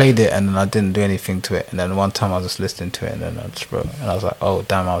beat, I played it, and then I didn't do anything to it. And then one time I was just listening to it, and then I just wrote. And I was like, oh,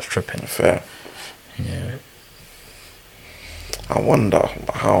 damn, I was tripping. Fair. Yeah. I wonder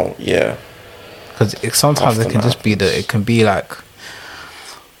how, yeah. Because sometimes it can just be it can be like,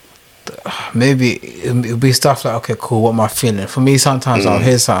 maybe it'll be stuff like, okay, cool, what am I feeling? For me, sometimes I'll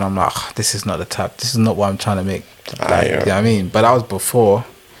hear something, I'm like, this is not the type, this is not what I'm trying to make. Like, you know what I mean? But that was before.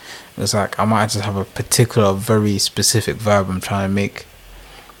 It's like, I might just have a particular, very specific vibe I'm trying to make.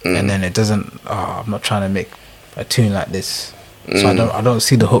 And then it doesn't, I'm not trying to make a tune like this. So I don't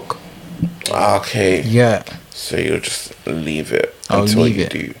see the hook. Okay. Yeah. So you'll just leave it I'll until leave you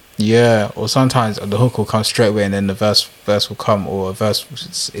it. do. Yeah, or sometimes the hook will come straight away and then the verse will come, or a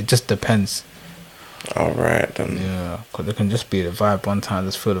verse, it just depends. Alright then. Yeah, because it can just be the vibe. One time,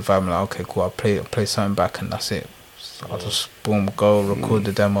 just feel the vibe, I'm like, okay, cool, I'll play something back and that's it. So I'll just boom, go record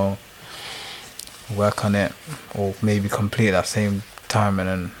the demo, work on it, or maybe complete that same time and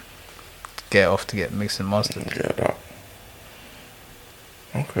then get off to get mixed and mastered. Get that.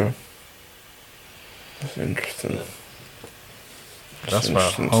 Okay. That's interesting. That's why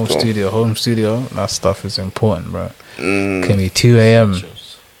interesting home studio, that stuff is important, bro. Mm. Can be 2 a.m.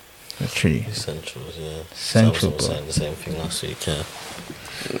 Essentials. Literally. Essentials, yeah. Essential, Samson was bro. saying the same thing last week, yeah.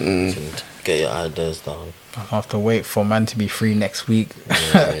 And get your ideas down. I have to wait for man to be free next week.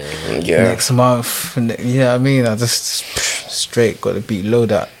 Yeah. Next month. You know what I mean? I just straight got the beat, load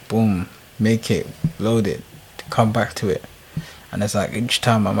that, boom, make it, load it, come back to it. And it's like each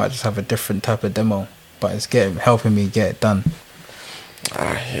time I might just have a different type of demo, but it's helping me get it done.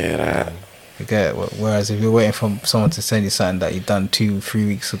 I hear that. You get it? Whereas if you're waiting for someone to send you something that you done 2-3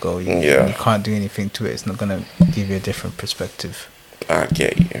 weeks ago, you can't do anything to it. It's not gonna give you a different perspective. I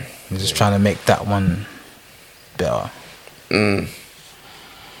get you. You're just trying to make that one better. No,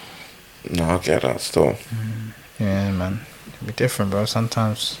 I get that still. Yeah, man. It'll be different, bro.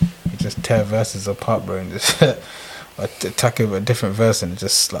 Sometimes you just tear verses apart, bro, and just attack it with a different verse and it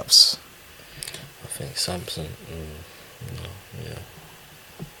just slaps. I think Samson. Yeah.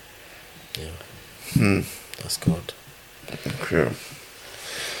 That's good. Okay.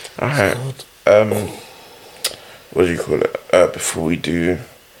 Alright. What do you call it? Before we do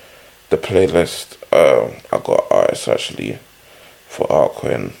the playlist, I got artists actually for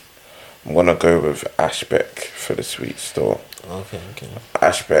Artcoin. I'm gonna go with Ashbeck for the sweet still. Okay.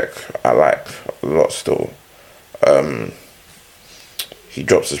 Ashbeck, I like a lot still. He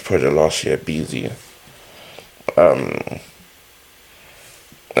drops his project last year, Beezy.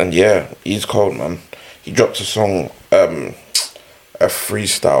 And yeah, he's cold, man. He dropped a song, a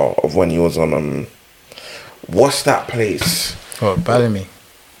freestyle of when he was on what's that place? Oh, Bellamy.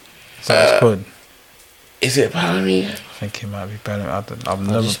 Is that what it's called? Is it Bellamy? I think it might be Bellamy. I've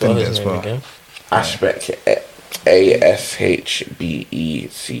never been there as well. Again? Ashbeck, Ashbeck.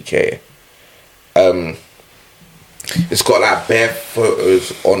 It's got like bare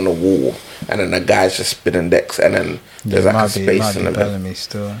photos on the wall, and then the guy's just spinning decks, and then there's like a space in the middle. Bellamy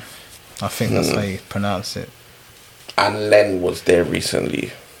still. I think that's how you pronounce it. And Len was there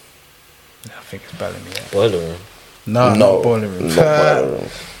recently. I think it's Bellamy. Yeah. Boiler Room. No, not Boiler Room. Not Boiler Room.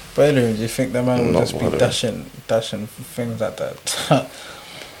 Boiler Room, do you think that man will Not just be Boiler Room. dashing things like that?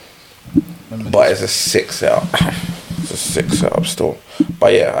 But it's a 6 setup. It's a 6 setup still.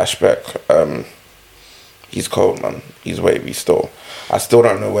 But yeah, Ashbeck, he's cold, man. He's wavy still. I still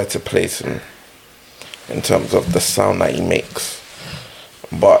don't know where to place him in terms of the sound that he makes.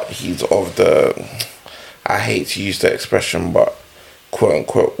 But he's of the, I hate to use the expression, but quote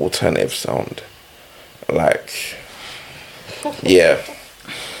unquote alternative sound. Like, yeah.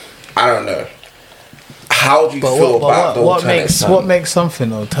 I don't know. How do you feel about the alternative sound? What makes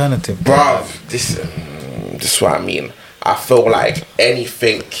something alternative? Bruv, this is what I mean. I feel like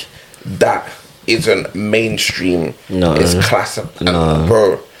anything that isn't mainstream is classic. No.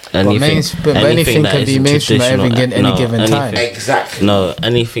 Bro. Anything can be mainstream at any given time. Exactly. No,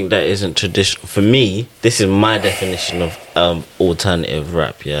 anything that isn't traditional. For me, this is my definition of alternative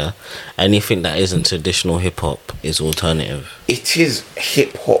rap, yeah? Anything that isn't traditional hip-hop is alternative. It is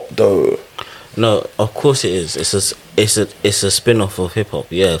hip-hop, though. No, of course it is. It's just it's a spin-off of hip hop.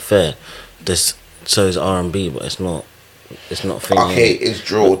 Yeah, fair. This so is R&B, but it's not thing. Okay, is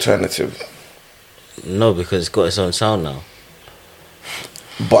drill alternative? No, because it's got its own sound now.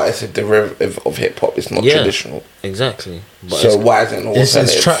 But it's a derivative of hip hop. It's not traditional. Exactly. But so why is it not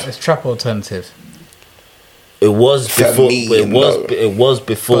alternative? It's trap alternative. It was before. Me, it was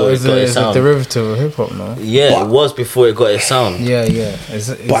before it got its sound. It's a derivative of hip hop, no? Yeah, it was before it got its sound. Yeah. It's,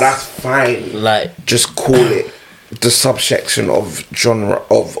 but that's fine. Like, just call it the subsection of genre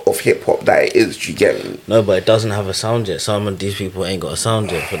of hip hop that it is. Do you get me? No, but it doesn't have a sound yet. Some of these people ain't got a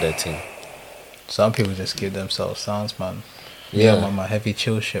sound yet for their team. Some people just give themselves sounds, man. Yeah, I'm on my heavy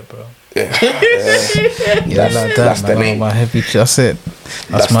chill shit, bro. Yeah, that's the name. My heavy chill. That's it.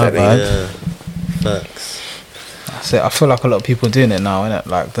 That's my vibe. Yeah, facts. That's it. I feel like a lot of people doing it now, innit?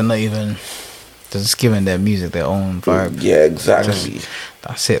 Like they're not even. They're just giving their music their own vibe. Yeah, exactly.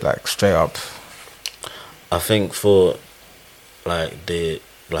 That's it. Like straight up. I think for like you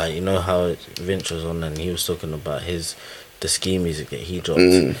know how Vince was on and he was talking about the ski music that he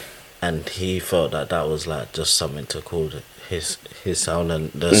dropped, and he felt that was like just something to call his sound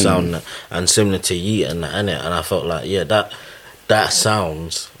and the sound and similar to Yeet and I felt like that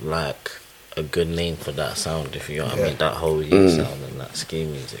sounds like a good name for that sound, if you know what I mean, that whole Yeet sound and that ski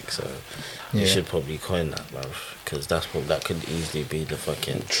music. So you should probably coin that, bruv, because that could easily be the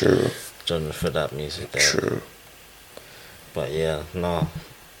fucking true genre for that music there. True. But yeah, no.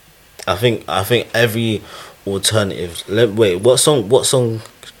 I think every alternative. Wait, what song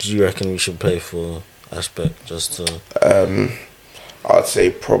do you reckon we should play for Aspect? Just to. I'd say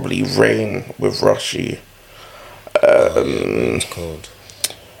probably Rain with Rushy. It's cold.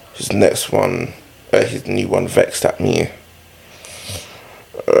 His next one, his new one, Vexed at Me.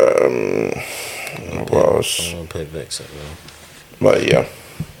 What else? I'm gonna play Vexed at Me. But yeah.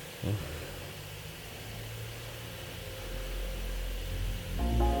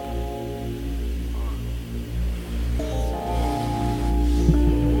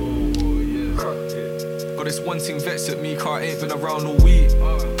 This one thing vexed at me, car ain't been around all week.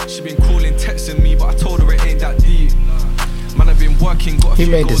 She been calling, texting me, but I told her it ain't that deep. Man, I've been working, got a few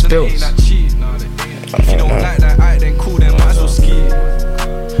made goals his and it bills. ain't that cheap. If you don't like that, I then cool, then might as well ski.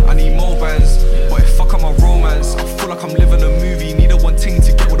 I need more bands, but if fuck up my romance, I feel like I'm living a movie, need a one thing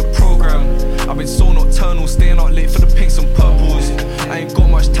to get with the program. I've been so nocturnal, staying out late for the pinks and purples. I ain't got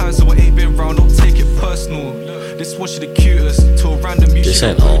much time, so I ain't been round, don't take it personal. This one she the cutest, to a random mute she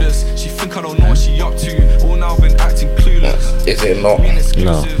rude us. She think I don't know what she up to, all now I've been acting clueless. Is it not?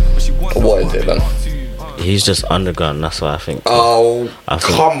 No. What is it then? He's just underground. That's what I think. Oh,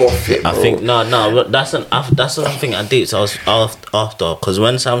 come off it, bro. I think no. That's something I did. So I was after because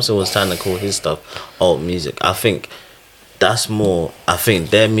when Samson was trying to call his stuff alt music, I think that's more. I think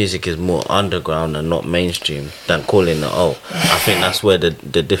their music is more underground and not mainstream than calling it alt. I think that's where the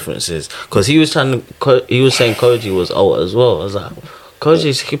difference is. Because he was saying Koji was alt as well. I was like,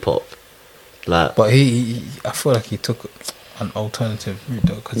 Koji's hip hop. Like, but he I feel like he took an alternative route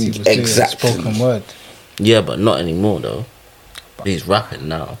though, because he was doing spoken word. Yeah, but not anymore though. He's rapping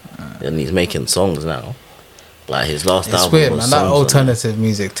now, and he's making songs now. Like his last album. It's weird, was man. That songs alternative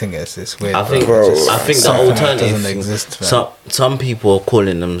music thing it's weird. I think the alternative doesn't exist. Some people are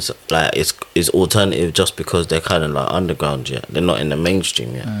calling them like it's alternative just because they're kind of like underground yet. They're not in the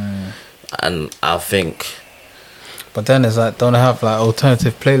mainstream yet, and I think. But then it's like, don't they have like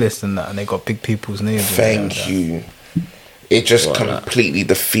alternative playlists and that, and they got big people's names. Thank you. It just completely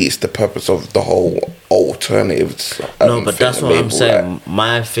defeats the purpose of the whole alternatives. No, but that's what I'm saying.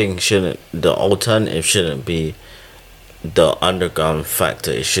 My thing the alternative shouldn't be the underground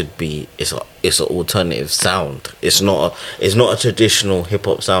factor. It should be it's an alternative sound. It's not a traditional hip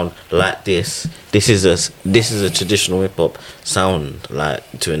hop sound like this. This is a traditional hip hop sound, like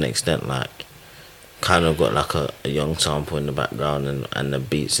to an extent, like kind of got like a young sample in the background and the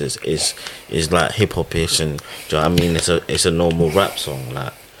beats is like hip hop-ish, and do you know what I mean? It's a normal rap song,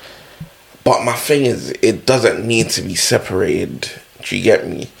 like. But my thing is, it doesn't need to be separated. Do you get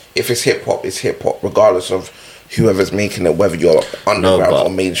me? If it's hip hop, it's hip hop, regardless of whoever's making it, whether you're underground or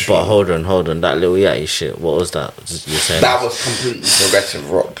mainstream. But hold on, that Lil Yachty shit. What was that? You're saying that was completely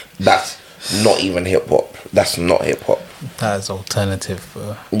progressive rock. That's not even hip hop. That's not hip hop. That is alternative.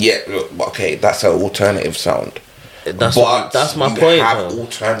 Yeah, okay, that's an alternative sound. That's my point.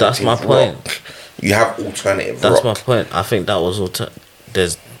 That's my point. Rock. You have alternative rock. That's my point. I think that was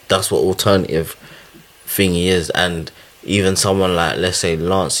that's what alternative thingy is, and even someone like, let's say,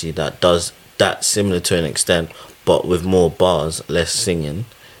 Lancey, that does that similar to an extent, but with more bars, less singing.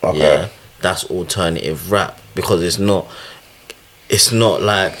 Okay. Yeah, that's alternative rap, because it's not it's not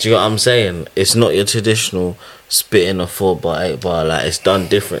like, do you know what I'm saying? It's not your traditional spitting a 4-bar, 8-bar. Like, it's done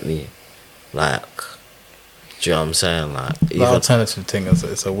differently. Like, do you know what I'm saying? Like, The alternative thing is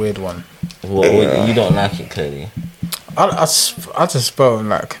it's a weird one. what, you don't like it, clearly. I just bro,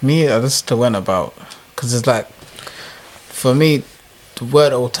 like me, I just went about, because it's like, for me, the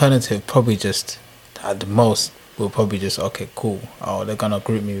word alternative probably just at the most will probably just, okay, cool, oh, they're gonna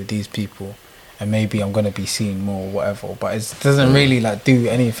group me with these people and maybe I'm gonna be seen more or whatever, but it doesn't really like do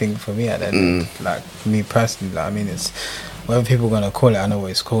anything for me at the end. Like me personally, like I mean, it's whatever people gonna call it, I know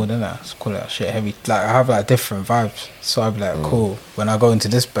what it's called, innit? It's called it shit heavy. Like I have like different vibes, so I'd be like, cool, when I go into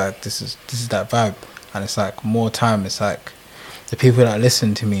this bag, this is that vibe. And it's like more time, it's like the people that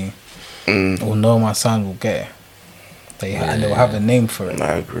listen to me will know my sound, will get it. And they'll have a name for it.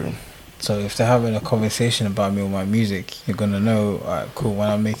 I agree. So if they're having a conversation about me or my music, you're gonna know, alright, cool, when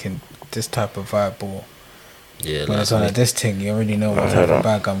I'm making this type of vibe, or when it's on this thing, you already know what type of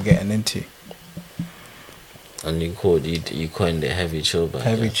bag I'm getting into. And you coined it heavy chill bag.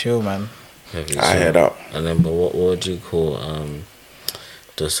 Heavy chill, man. Heavy I hear that. And then, but what would you call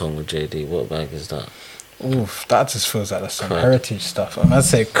the song with JD? What bag is that? Oof, that just feels like that's some heritage stuff. I'm gonna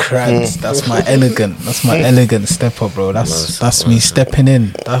say crads. That's my elegant. That's my elegant step up, bro. That's me stepping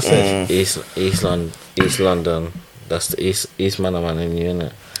in. That's it. East London. That's the East man in you,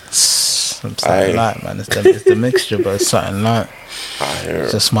 innit? Something like, man. It's the mixture, but it's something like.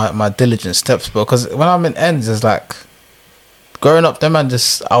 It's just my diligent steps, bro. Because when I'm in ends, it's like growing up. Them man,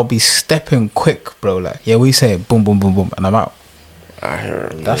 I'll be stepping quick, bro. Like we say boom, boom, boom, boom, and I'm out. I hear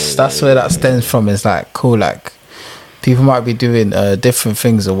it. That's where that stems from. It's like cool, like people might be doing different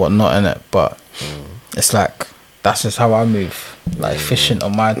things or whatnot in it, but it's like that's just how I move. Like fishing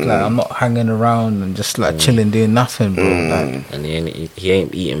on my, like I'm not hanging around and just like chilling doing nothing, bro. Like, and he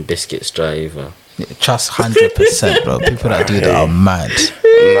ain't eating biscuits dry either. Trust 100%, bro. People that do that are mad.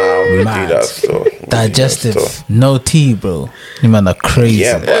 Nah, we Mad. do that still. Digestive, no tea, bro. You man are crazy.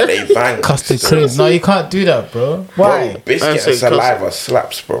 Yeah, but they bang. Custard cream. No, you can't do that, bro. Why? Bro, biscuit and saliva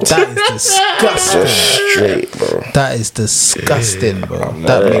slaps, bro. That is disgusting. Just straight, bro. That is disgusting, bro.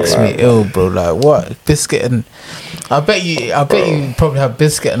 That makes me ill, bro. Like what? Biscuit and I bet you probably have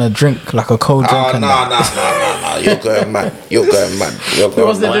biscuit and a drink, like a cold drink. Nah. You're going mad.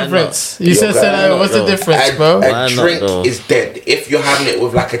 What's the difference? You said what's the difference, bro? A drink is dead. If you're having it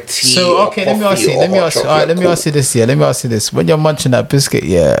with like a tea. So okay, let me ask you. Alright, let me ask you this. Yeah, let me ask you this. When you're munching that biscuit,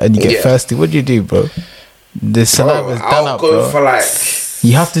 and you get thirsty, what do you do, bro? The saliva's done up, bro. I'll go for like.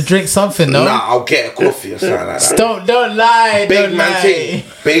 You have to drink something, no? Nah, I'll get a coffee or something like that. Don't lie. Big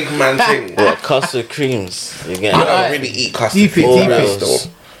man thing. What, custard creams? You get I don't really eat custard Deep it. though.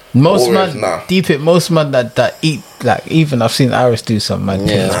 Most man that eat, like, even I've seen Iris do some mad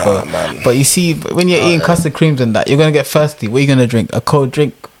things, bro. But you see, when you're eating custard creams and that, you're gonna get thirsty. What are you gonna drink? A cold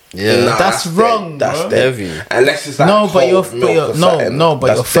drink? Yeah, nah, that's wrong. That's heavy. Unless it's like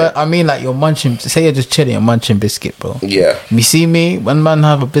you're munching. Say you're just chilling, you're munching biscuit, bro. Yeah. You see me when man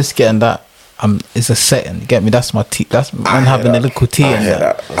have a biscuit and that, it's a setting. You get me? That's my tea. That's man having a little tea and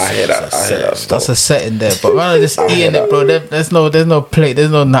that. I hear that. That's a setting there. But man, just eating it, bro. There's no plate.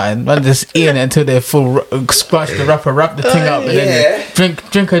 There's no nothing. Man, just eating it until they're full. Scratch the wrapper, wrap the thing up, and then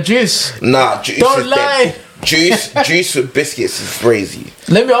drink a juice. Nah, juice. Don't lie. Juice with biscuits is crazy.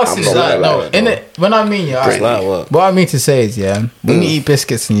 Let me ask you this. When I mean what I mean to say is, when you eat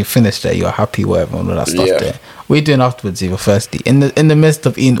biscuits and you finish there, you're happy, whatever, all that stuff there. What are you doing afterwards if you're thirsty? In the midst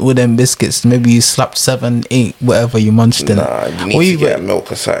of eating all them biscuits, maybe you slapped 7, 8, whatever you munched in. Nah, you need to get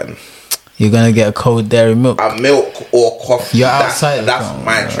milk or something. You're gonna get a cold dairy milk. A milk or coffee. You're outside. That's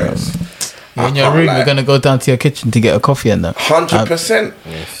my choice. You're in your room. You're gonna go down to your kitchen to get a coffee and that. 100%.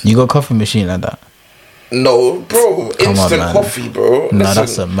 You got a coffee machine like that? No, bro. Instant coffee, bro. Nah,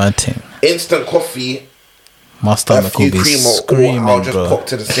 that's a mad thing. Instant coffee. My stomach will be screaming, I'll just bro. pop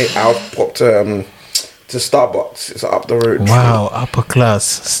to Starbucks. It's up the road. Wow, upper class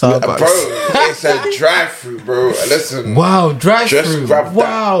Starbucks. Bro, it's a drive-through, bro. Listen. Wow, drive-through.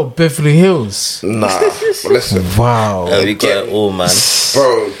 Wow, Beverly Hills. Nah, but listen. Wow. We get it all, man.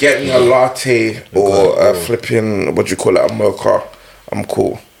 Bro, get me a latte or a flipping, what do you call it, a mocha. I'm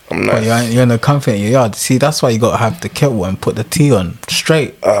cool. I'm nice. You're in the comfort in your yard. See, that's why you gotta have the kettle and put the tea on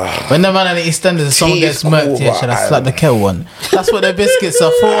straight. When the man at the EastEnders, someone gets murked, should I slap the kettle on? That's what the biscuits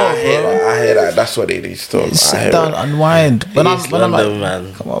are for, I hear that. That's what they do still. Sit down, unwind. When I'm like,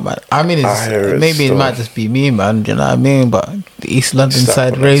 man. come on, man. I mean, maybe it might just be me, man. Do you know what I mean? But the East London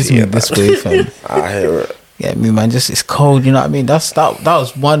side raised me this way, fam. I hear it. Yeah, me, man. Just it's cold. You know what I mean? That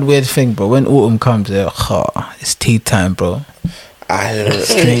was one weird thing, bro. When autumn comes, it's tea time, bro. I hear it.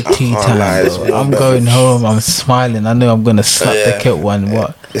 Straight I tea can't time, lie, it's bro. warm I'm beverage. going home. I'm smiling. I know I'm gonna slap the kit one.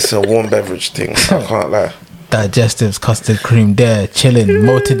 What? It's a warm beverage thing. I can't lie. Digestives, custard cream, there, chilling.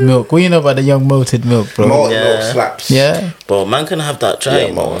 Malted milk. What you know about the young malted milk, bro? Malted milk slaps. Yeah. Bro, man can have that try,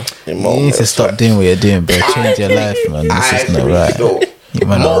 Yeah, man. You need to stop doing what you're doing, bro. Change your life, man. This is not right. You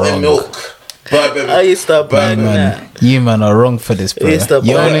man are Malted wrong. milk. Bourbon. I used to buy Man, you man are wrong for this, bro. It's the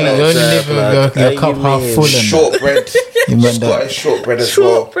You only bottom live with your cup half full and Shortbread. You man that Scottish shortbread as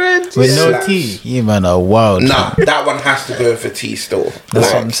well. Shortbread. with no Slaps. tea. You man are wild. Nah, that one has to go for tea still.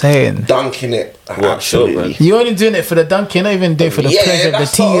 That's what I'm saying. Dunking it. What, Absolutely. shortbread? You only doing it for the dunk. You're not even doing it for the pleasure of the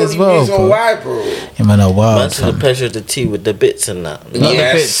that's tea the as only well, reason bro. why, bro. You man are Man wild, to the fam. pleasure of the tea with the bits and that. Not the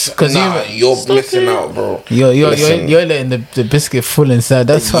bits, 'cause you're blissing out, bro. Listen. You're letting the biscuit full inside.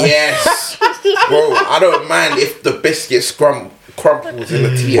 That's why. Yes, bro. I don't mind if the biscuit crumples in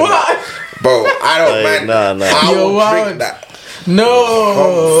the tea. What? Bro, I don't mind. nah. I You're will wild. drink that.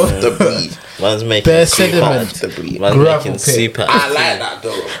 No. The bleed. Man's making Bare soup sediment. out of The bleed. Man's Gravel making pit. soup out I of like tea. that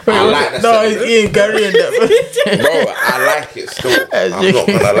though. I like that. No, sediment. he ain't carrying that. Bro, I like it still. I'm not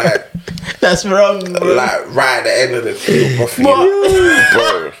gonna lie. That's wrong, bro. Like right at the end of the tea, coffee. What?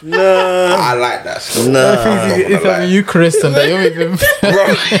 Bro, No. I like that still. Nah. I'm not It's gonna like lie. Eucharist and that. You're even.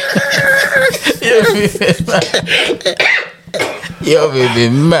 You're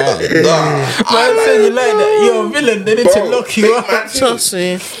even mad. Man said you like that. You're a villain. They need to lock you up. Trust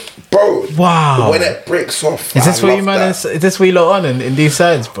me. Bro, Wow. when it breaks off, Is this I what you love man? that. Is this what you lot on in these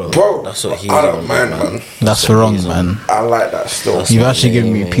sides, bro? Bro, That's what he's I don't on, mind, man. man. That's wrong, man. I like that still. You've actually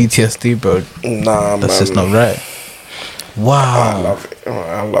given me PTSD, bro. Nah, That's man. just not right. I Wow. love it.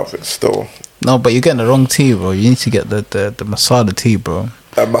 I love it still. No, but you're getting the wrong tea, bro. You need to get the masala tea, bro.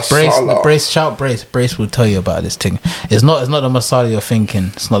 Masala. Brace will tell you about this thing. It's not the masala you're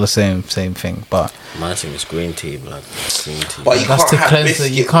thinking. It's not the same thing, but My thing is green tea, blood. Green tea. But you that's can't to have cleanse it.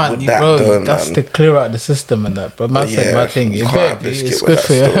 biscuit You can't, with you, that bro. though, That's man. to clear out the system and that. But man said Yeah, my thing. you It can't have better be- biscuit it's with good that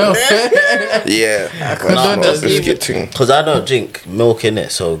for your still. health. Yeah, could nah, do bro, that. biscuit thing. Because I don't drink milk in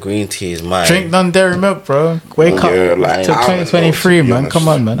it, so green tea is mine. Drink non-dairy milk, bro. Wake Yeah, up like to almond 2023, milk, to be man. honest. Come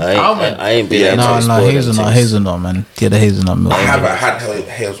on, man. I ain't been Yeah, able to No, explore them things. hazelnut, man. Yeah, the hazelnut milk. I haven't had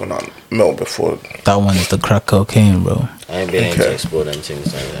hazelnut milk before. That one is the crack cocaine, bro. I ain't been able to Okay. explore them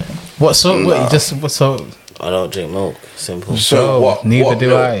things like that. What so? What Nah. you just what so? I don't drink milk. Simple. So Bro, what? neither what do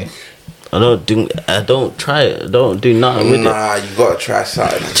milk? I. I don't try it. I don't do nothing with it. Nah, you gotta try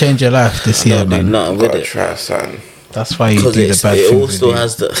something. Change your life this year, Don't do man. nothing You with gotta it. try something. That's why you Because do the bad it things. also with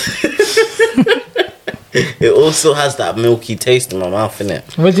has the it also has that milky taste in my mouth,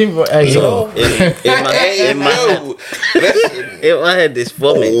 innit? you. What do you? Hey, So yo. Hey, in my head, no, listen. in my head, this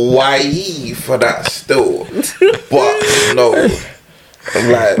vomit. Why for that still? But no,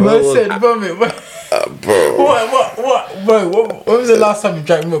 I'm like, Man said vomit. bro. What, bro? When was the last time you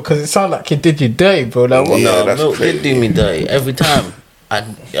drank milk? Because it sounded like it did you dirty, bro. Like what? Yeah, No, that's milk crazy. did do me dirty every time. I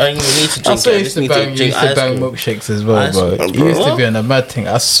don't even need to I drink swear it. I you just used to need bang, to you drink used to ice bang cream. milkshakes as well, Ice bro. cream. You used to Bro. be on a mad thing.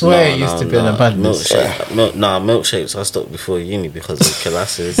 I swear you used to be on a madness. Milkshakes I stopped before uni because of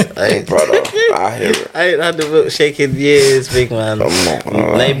classes. Hey, brother, I hear it. I ain't had the milkshake in years, big man. I'm not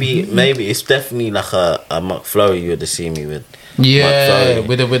gonna lie. Maybe it's definitely like a McFlurry you would have seen me with. Yeah,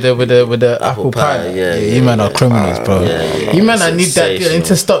 McFlurry. with the apple pie. yeah, You man are criminals, bro. yeah. You man, I need that. You need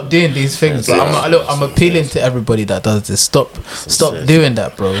to Sensational. stop doing these things. Like, I'm appealing to everybody that does this. Stop doing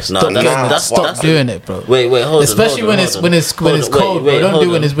that, bro. Stop doing nah, that. Stop that's- doing it, bro. Wait, hold on. Especially when it's cold, bro. Don't do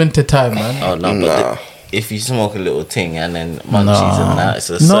it when it's winter time, man. Oh no, Nah. but if you smoke a little thing and then munchies and that, it's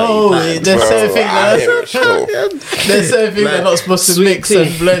a No, certain there's Bro, certain things I hear it still. there's certain things they're not supposed to Sweet mix tea.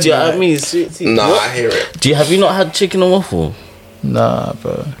 and blend. Do you know what I like. mean? Sweet tea. Nah, What? I hear it. Have you not had chicken and waffle? Nah,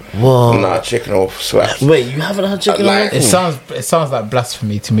 bro. Whoa. Nah, chicken off slaps. Wait, you haven't had chicken Like- and waffle? It sounds like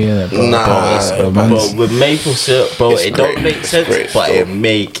blasphemy to me, innit, bro? Nah, bro, Bro, with maple syrup, bro, It's it don't great. make It's sense, great but stuff. it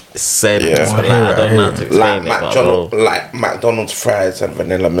make sense. Yeah. Like, I I don't know how to explain Like it, but bro. McDonald's fries and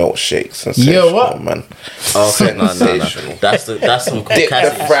vanilla milkshakes. Yo, Sensational, what? man. Okay, no. Sensational. That's some Dip the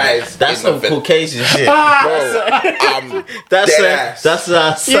Caucasian fries shit. That's in some the Caucasian shit. Bro, I'm That's dead a, ass. that's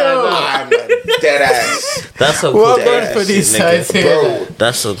a sign up. I'm dead ass. That's some Well, Dead going ass for Caucasian these shit, sides nigga. here. Bro,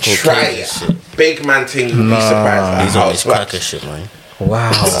 That's some try Caucasian it. shit. Big man thing, you'll be surprised. He's at on how his it slaps. cracker shit, man.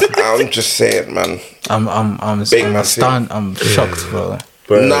 Wow. I'm just saying, man. Big man I'm shocked, bro.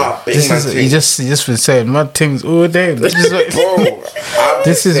 Nah, big This man is thing. you just been saying mad things all day. This is what, Bro, I'm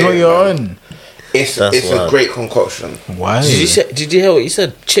this just is what saying, you're man. on. It's That's a wild. great concoction. Why? Did you hear what you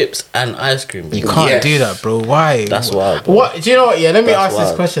said? Chips and ice cream. You can't Yes. do that, bro. Why? That's wild, bro. What? Do you know what? Yeah, let me That's ask this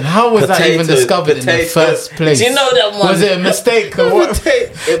wild. question. How was that even Potato- discovered in the potato- first place? Do you know that one? Was it a mistake or what?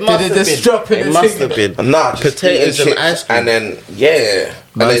 It must Did it have just been. drop in It the must thing? have been. Nah, just Potatoes eating and chips ice cream. and then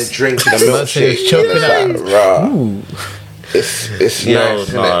and then drinking a Man said milkshake. he was choking It's out. like, rah. It's Yo, nice,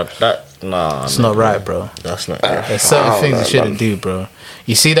 innit? nah. It's not right, bro. That's not right. There's certain Oh, things no, you shouldn't man. do, bro.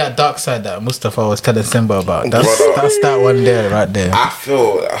 You see that dark side that Mustafa was telling Simba about? That's Brother. that one there, right there. I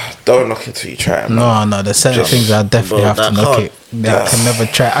feel don't knock until you try it, man. No, there's certain Just- things I definitely bro, have to that knock can't- it. Yeah, I can never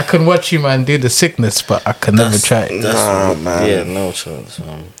try. I can watch you, man, do the sickness, but I can never try it. Nah, man. Yeah, no chance,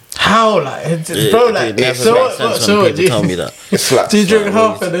 man. How, like, bro, like, it never so makes what? sense So when what? people tell me that. It's like Do you drink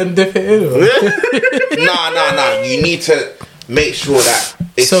half and then dip it in? Or? Nah. You need to make sure that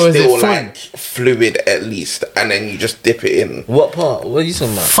it's So is it still full? like fluid at least, and then you just dip it in What part? What are you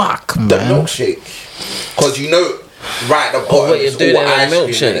talking about? Fuck, the man. milkshake. Because you know, right at the bottom, what you're it's doing all in a ice cream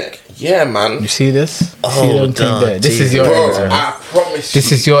milkshake? innit? Yeah, man. You see this? Oh, see them thing God, there? This is Jesus. your Bro, ends, man. I promise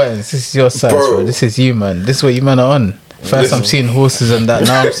This you. is your ends. This is your side, bro. Bro. This is you, man. This is what you man are on. First, I'm Listen. seeing horses and that.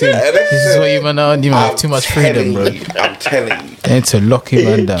 Now I'm seeing this is what you man are on. You man have too much freedom, bro. I'm telling you. They need to lock you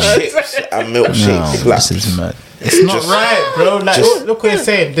man down. Chips and milkshake No, slaps. this is mad. It's not Just- right, bro. Like, just- look what you're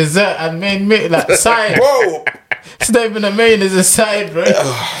saying. Dessert and main, like side. Bro, It's not even a main. It's a side, bro.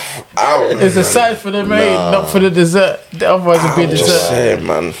 It's a side for the main, not for the dessert. Otherwise, it'd be I'm just dessert. saying,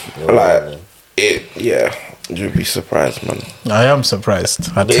 man. Like, it, yeah. You'd be surprised, man. I am surprised.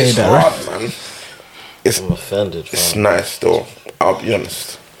 I tell you It's that, hard, right? man. It's I'm offended, It's fam. nice though. I'll be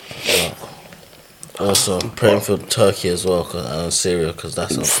honest. Also, I'm praying for Turkey as well, and Syria, because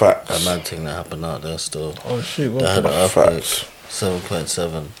that's a Facts. mad thing that happened out there still. Oh shit! They had What? an earthquake, Facts.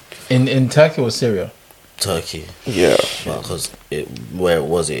 7.7, In Turkey or Syria? Turkey. Yeah. Because where it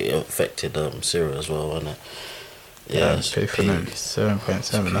was, it affected Syria as well, wasn't it? Yeah, it's pay for them. peak.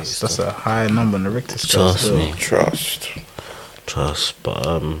 7.7. Peak That's a high number on the Richter scale. Trust still. me. Trust. But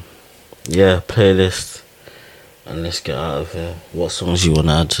yeah, playlist, and let's get out of here. What songs you want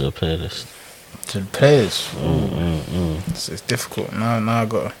to add to the playlist? To the players, it's difficult. Now I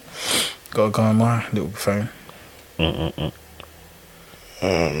gotta go on my little phone.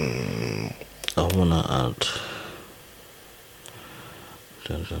 I wanna add.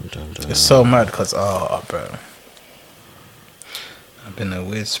 Dun, dun, dun, dun. It's so mad because bro, I've been in a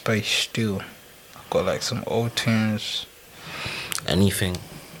weird space still. I've got like some old tunes, Anything.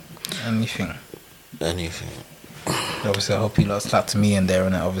 anything. Anything. Obviously, I hope you lot slap to me in there,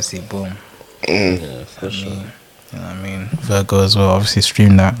 and then obviously, boom. Yeah, for sure. You know what I mean? Virgo as well, obviously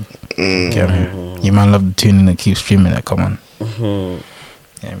stream that. Get me? You man love the tuning and keep streaming it, come on.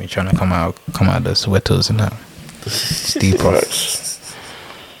 Yeah, me trying to come out the sweaters and that. It's deeper.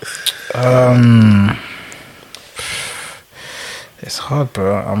 It's hard,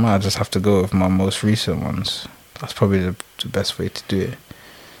 bro. I might just have to go with my most recent ones. That's probably the best way to do it.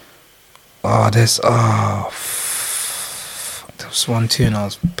 There was one tune I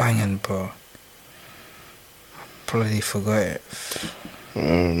was banging, bro. Bloody forgot it.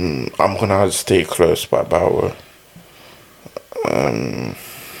 I'm gonna have to Stay Close by Bauer.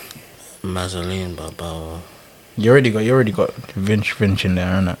 Mazzoline by Bauer. You already got Vinch in there,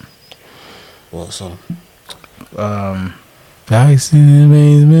 innit? What song? Packs in the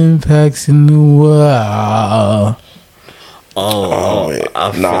basement, packs in the wall.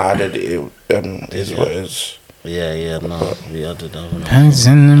 I did it. Is what is. Yeah, no, the other one. Packs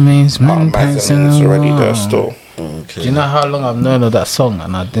in the basement, packs in It's the already there wall. still. Okay. Do you know how long I've known of that song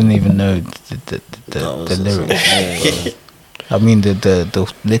and I didn't even know the lyrics? I mean the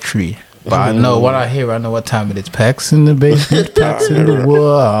literary. But I know what I hear. I know what time it is. Packs in the basement, packs in the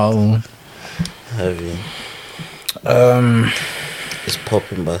wall. Heavy. It's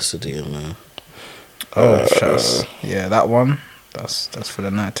popping by Sadia, man. Shucks. Yeah, that one. That's for the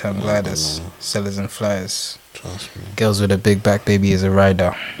nighttime gliders, sellers and flyers. Trust me. Girls with a big back, baby is a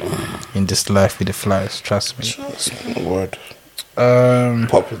rider. In this life with the flyers, trust me. Word.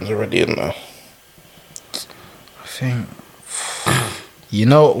 Poppin's already in there. I think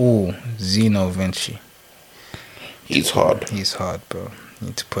Zeno Vinci. He's hard. He's hard, bro.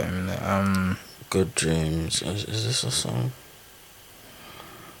 Need to put him in there. Good Dreams. Is this a song?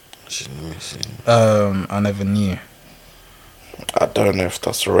 Actually, let me see. I never knew. I don't know if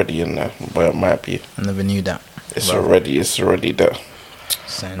that's already in there, but it might be. I never knew that. It's already there.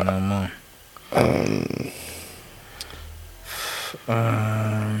 Say no more.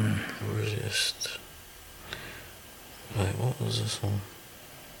 Resist. Wait, what was this one?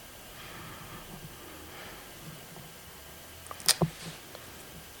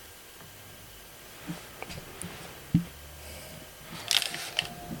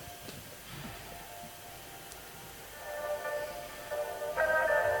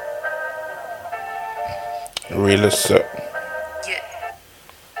 Realistic.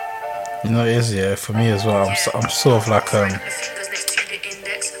 You know, it is, yeah, for me as well. I'm sort of like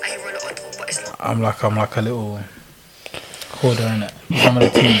I'm like a little hoarder in it. Some of the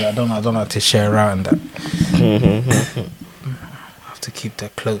things I don't like to share around that. I have to keep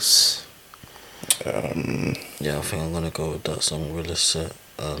that close. Yeah, I think I'm gonna go with that song, Realistic,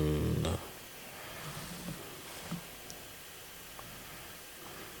 and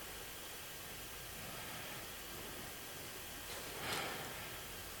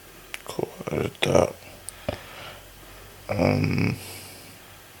cool. I did that. I'm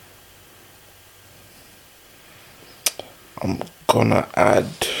gonna add.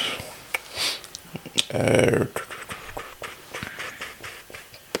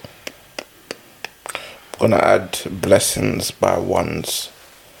 Gonna add Blessings by Ones,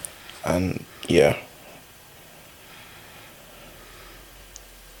 and yeah.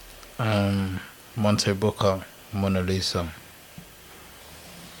 Monte Booker, Mona Lisa.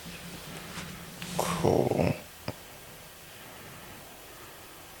 Cool.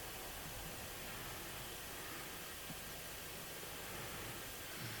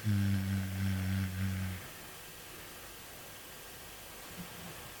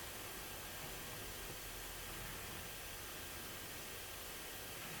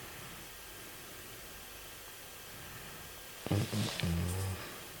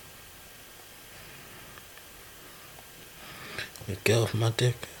 Get off my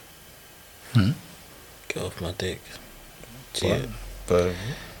dick. Get off my dick. Yeah. But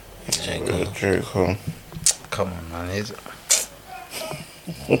J. Cole. Very cool. come on, man. It's,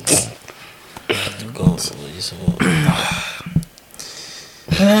 Go. What you support?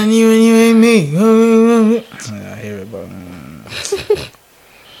 and you ain't me. Yeah, I hear it, but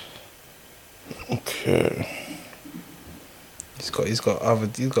Okay. he's got other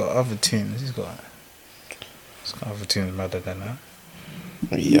tunes. He's got other tunes rather than that.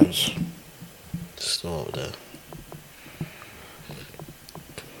 Yes. Stop there.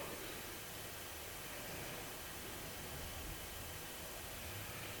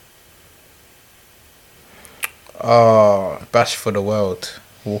 Bash for the World,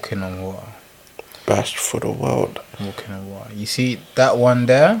 Walking on Water. Bash for the World. Walking on Water. You see that one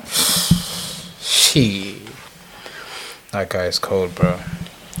there? That guy is cold, bro.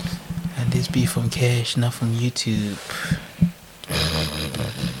 And this be from Cash, not from YouTube.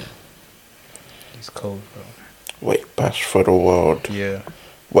 He's cold, bro. Wait, Bash for the World. Yeah.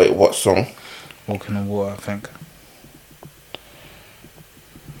 Wait, what song? Walking on Water, I think.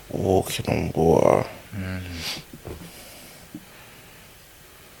 Walking on Water.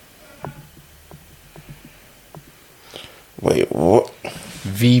 Wait, what?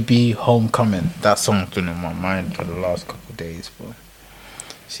 VB Homecoming. That song's been in my mind for the last couple of days, bro.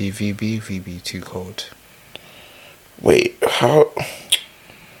 See VB too cold. Wait, how?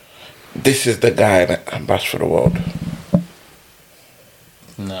 This is the guy that Bash for the World.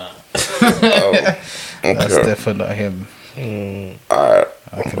 Nah. Okay. That's definitely not him. Alright.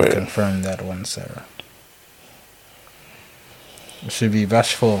 I can Wait. confirm that one, Sarah. It should be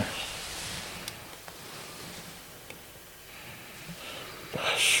Bashful.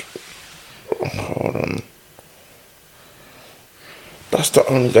 Hold on. That's the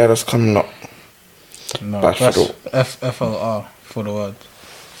only guy that's coming up. No, Bash for the- FLR for the word.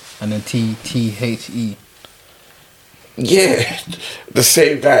 And then THE. Yeah, the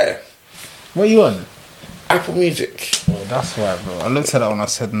same guy. What you on? Apple Music. Well, that's why, bro. I looked at that one, I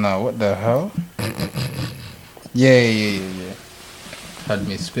said, no, what the hell? Yeah. Had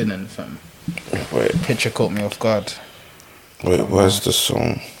me spinning, fam. Wait, Picture caught me off guard. where's the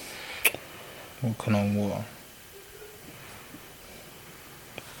song? Walking on Water.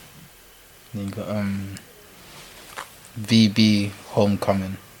 Then you got VB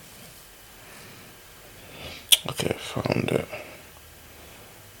Homecoming. Okay, found it.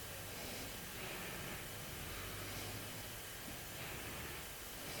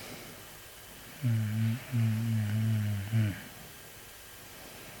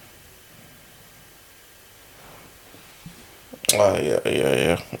 Oh,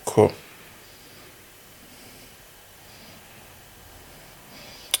 yeah. Cool.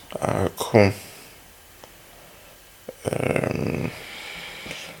 Cool.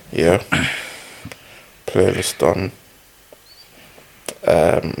 Yeah. Playlist done.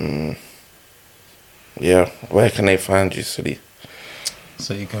 Yeah. Where can they find you, City?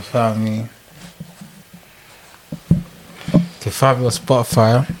 So you can find me. You can find me on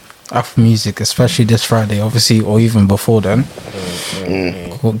Spotify, Apple Music, especially this Friday, obviously, or even before then.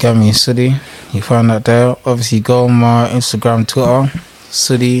 Get me Sudi. You find that there. Obviously, go on my Instagram, Twitter,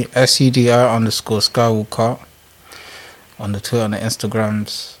 Sudi, SUDI _Skywalker. on the Twitter, on the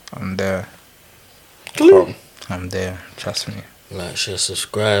Instagrams. I'm there. Come. I'm there. Trust me. Like, share,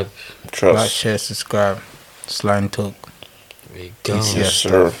 subscribe. Trust. Like, share, subscribe. Slime Talk. We go. Yes,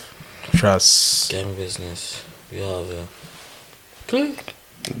 sir. Trust. Game business. We are there.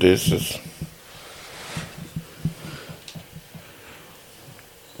 This is...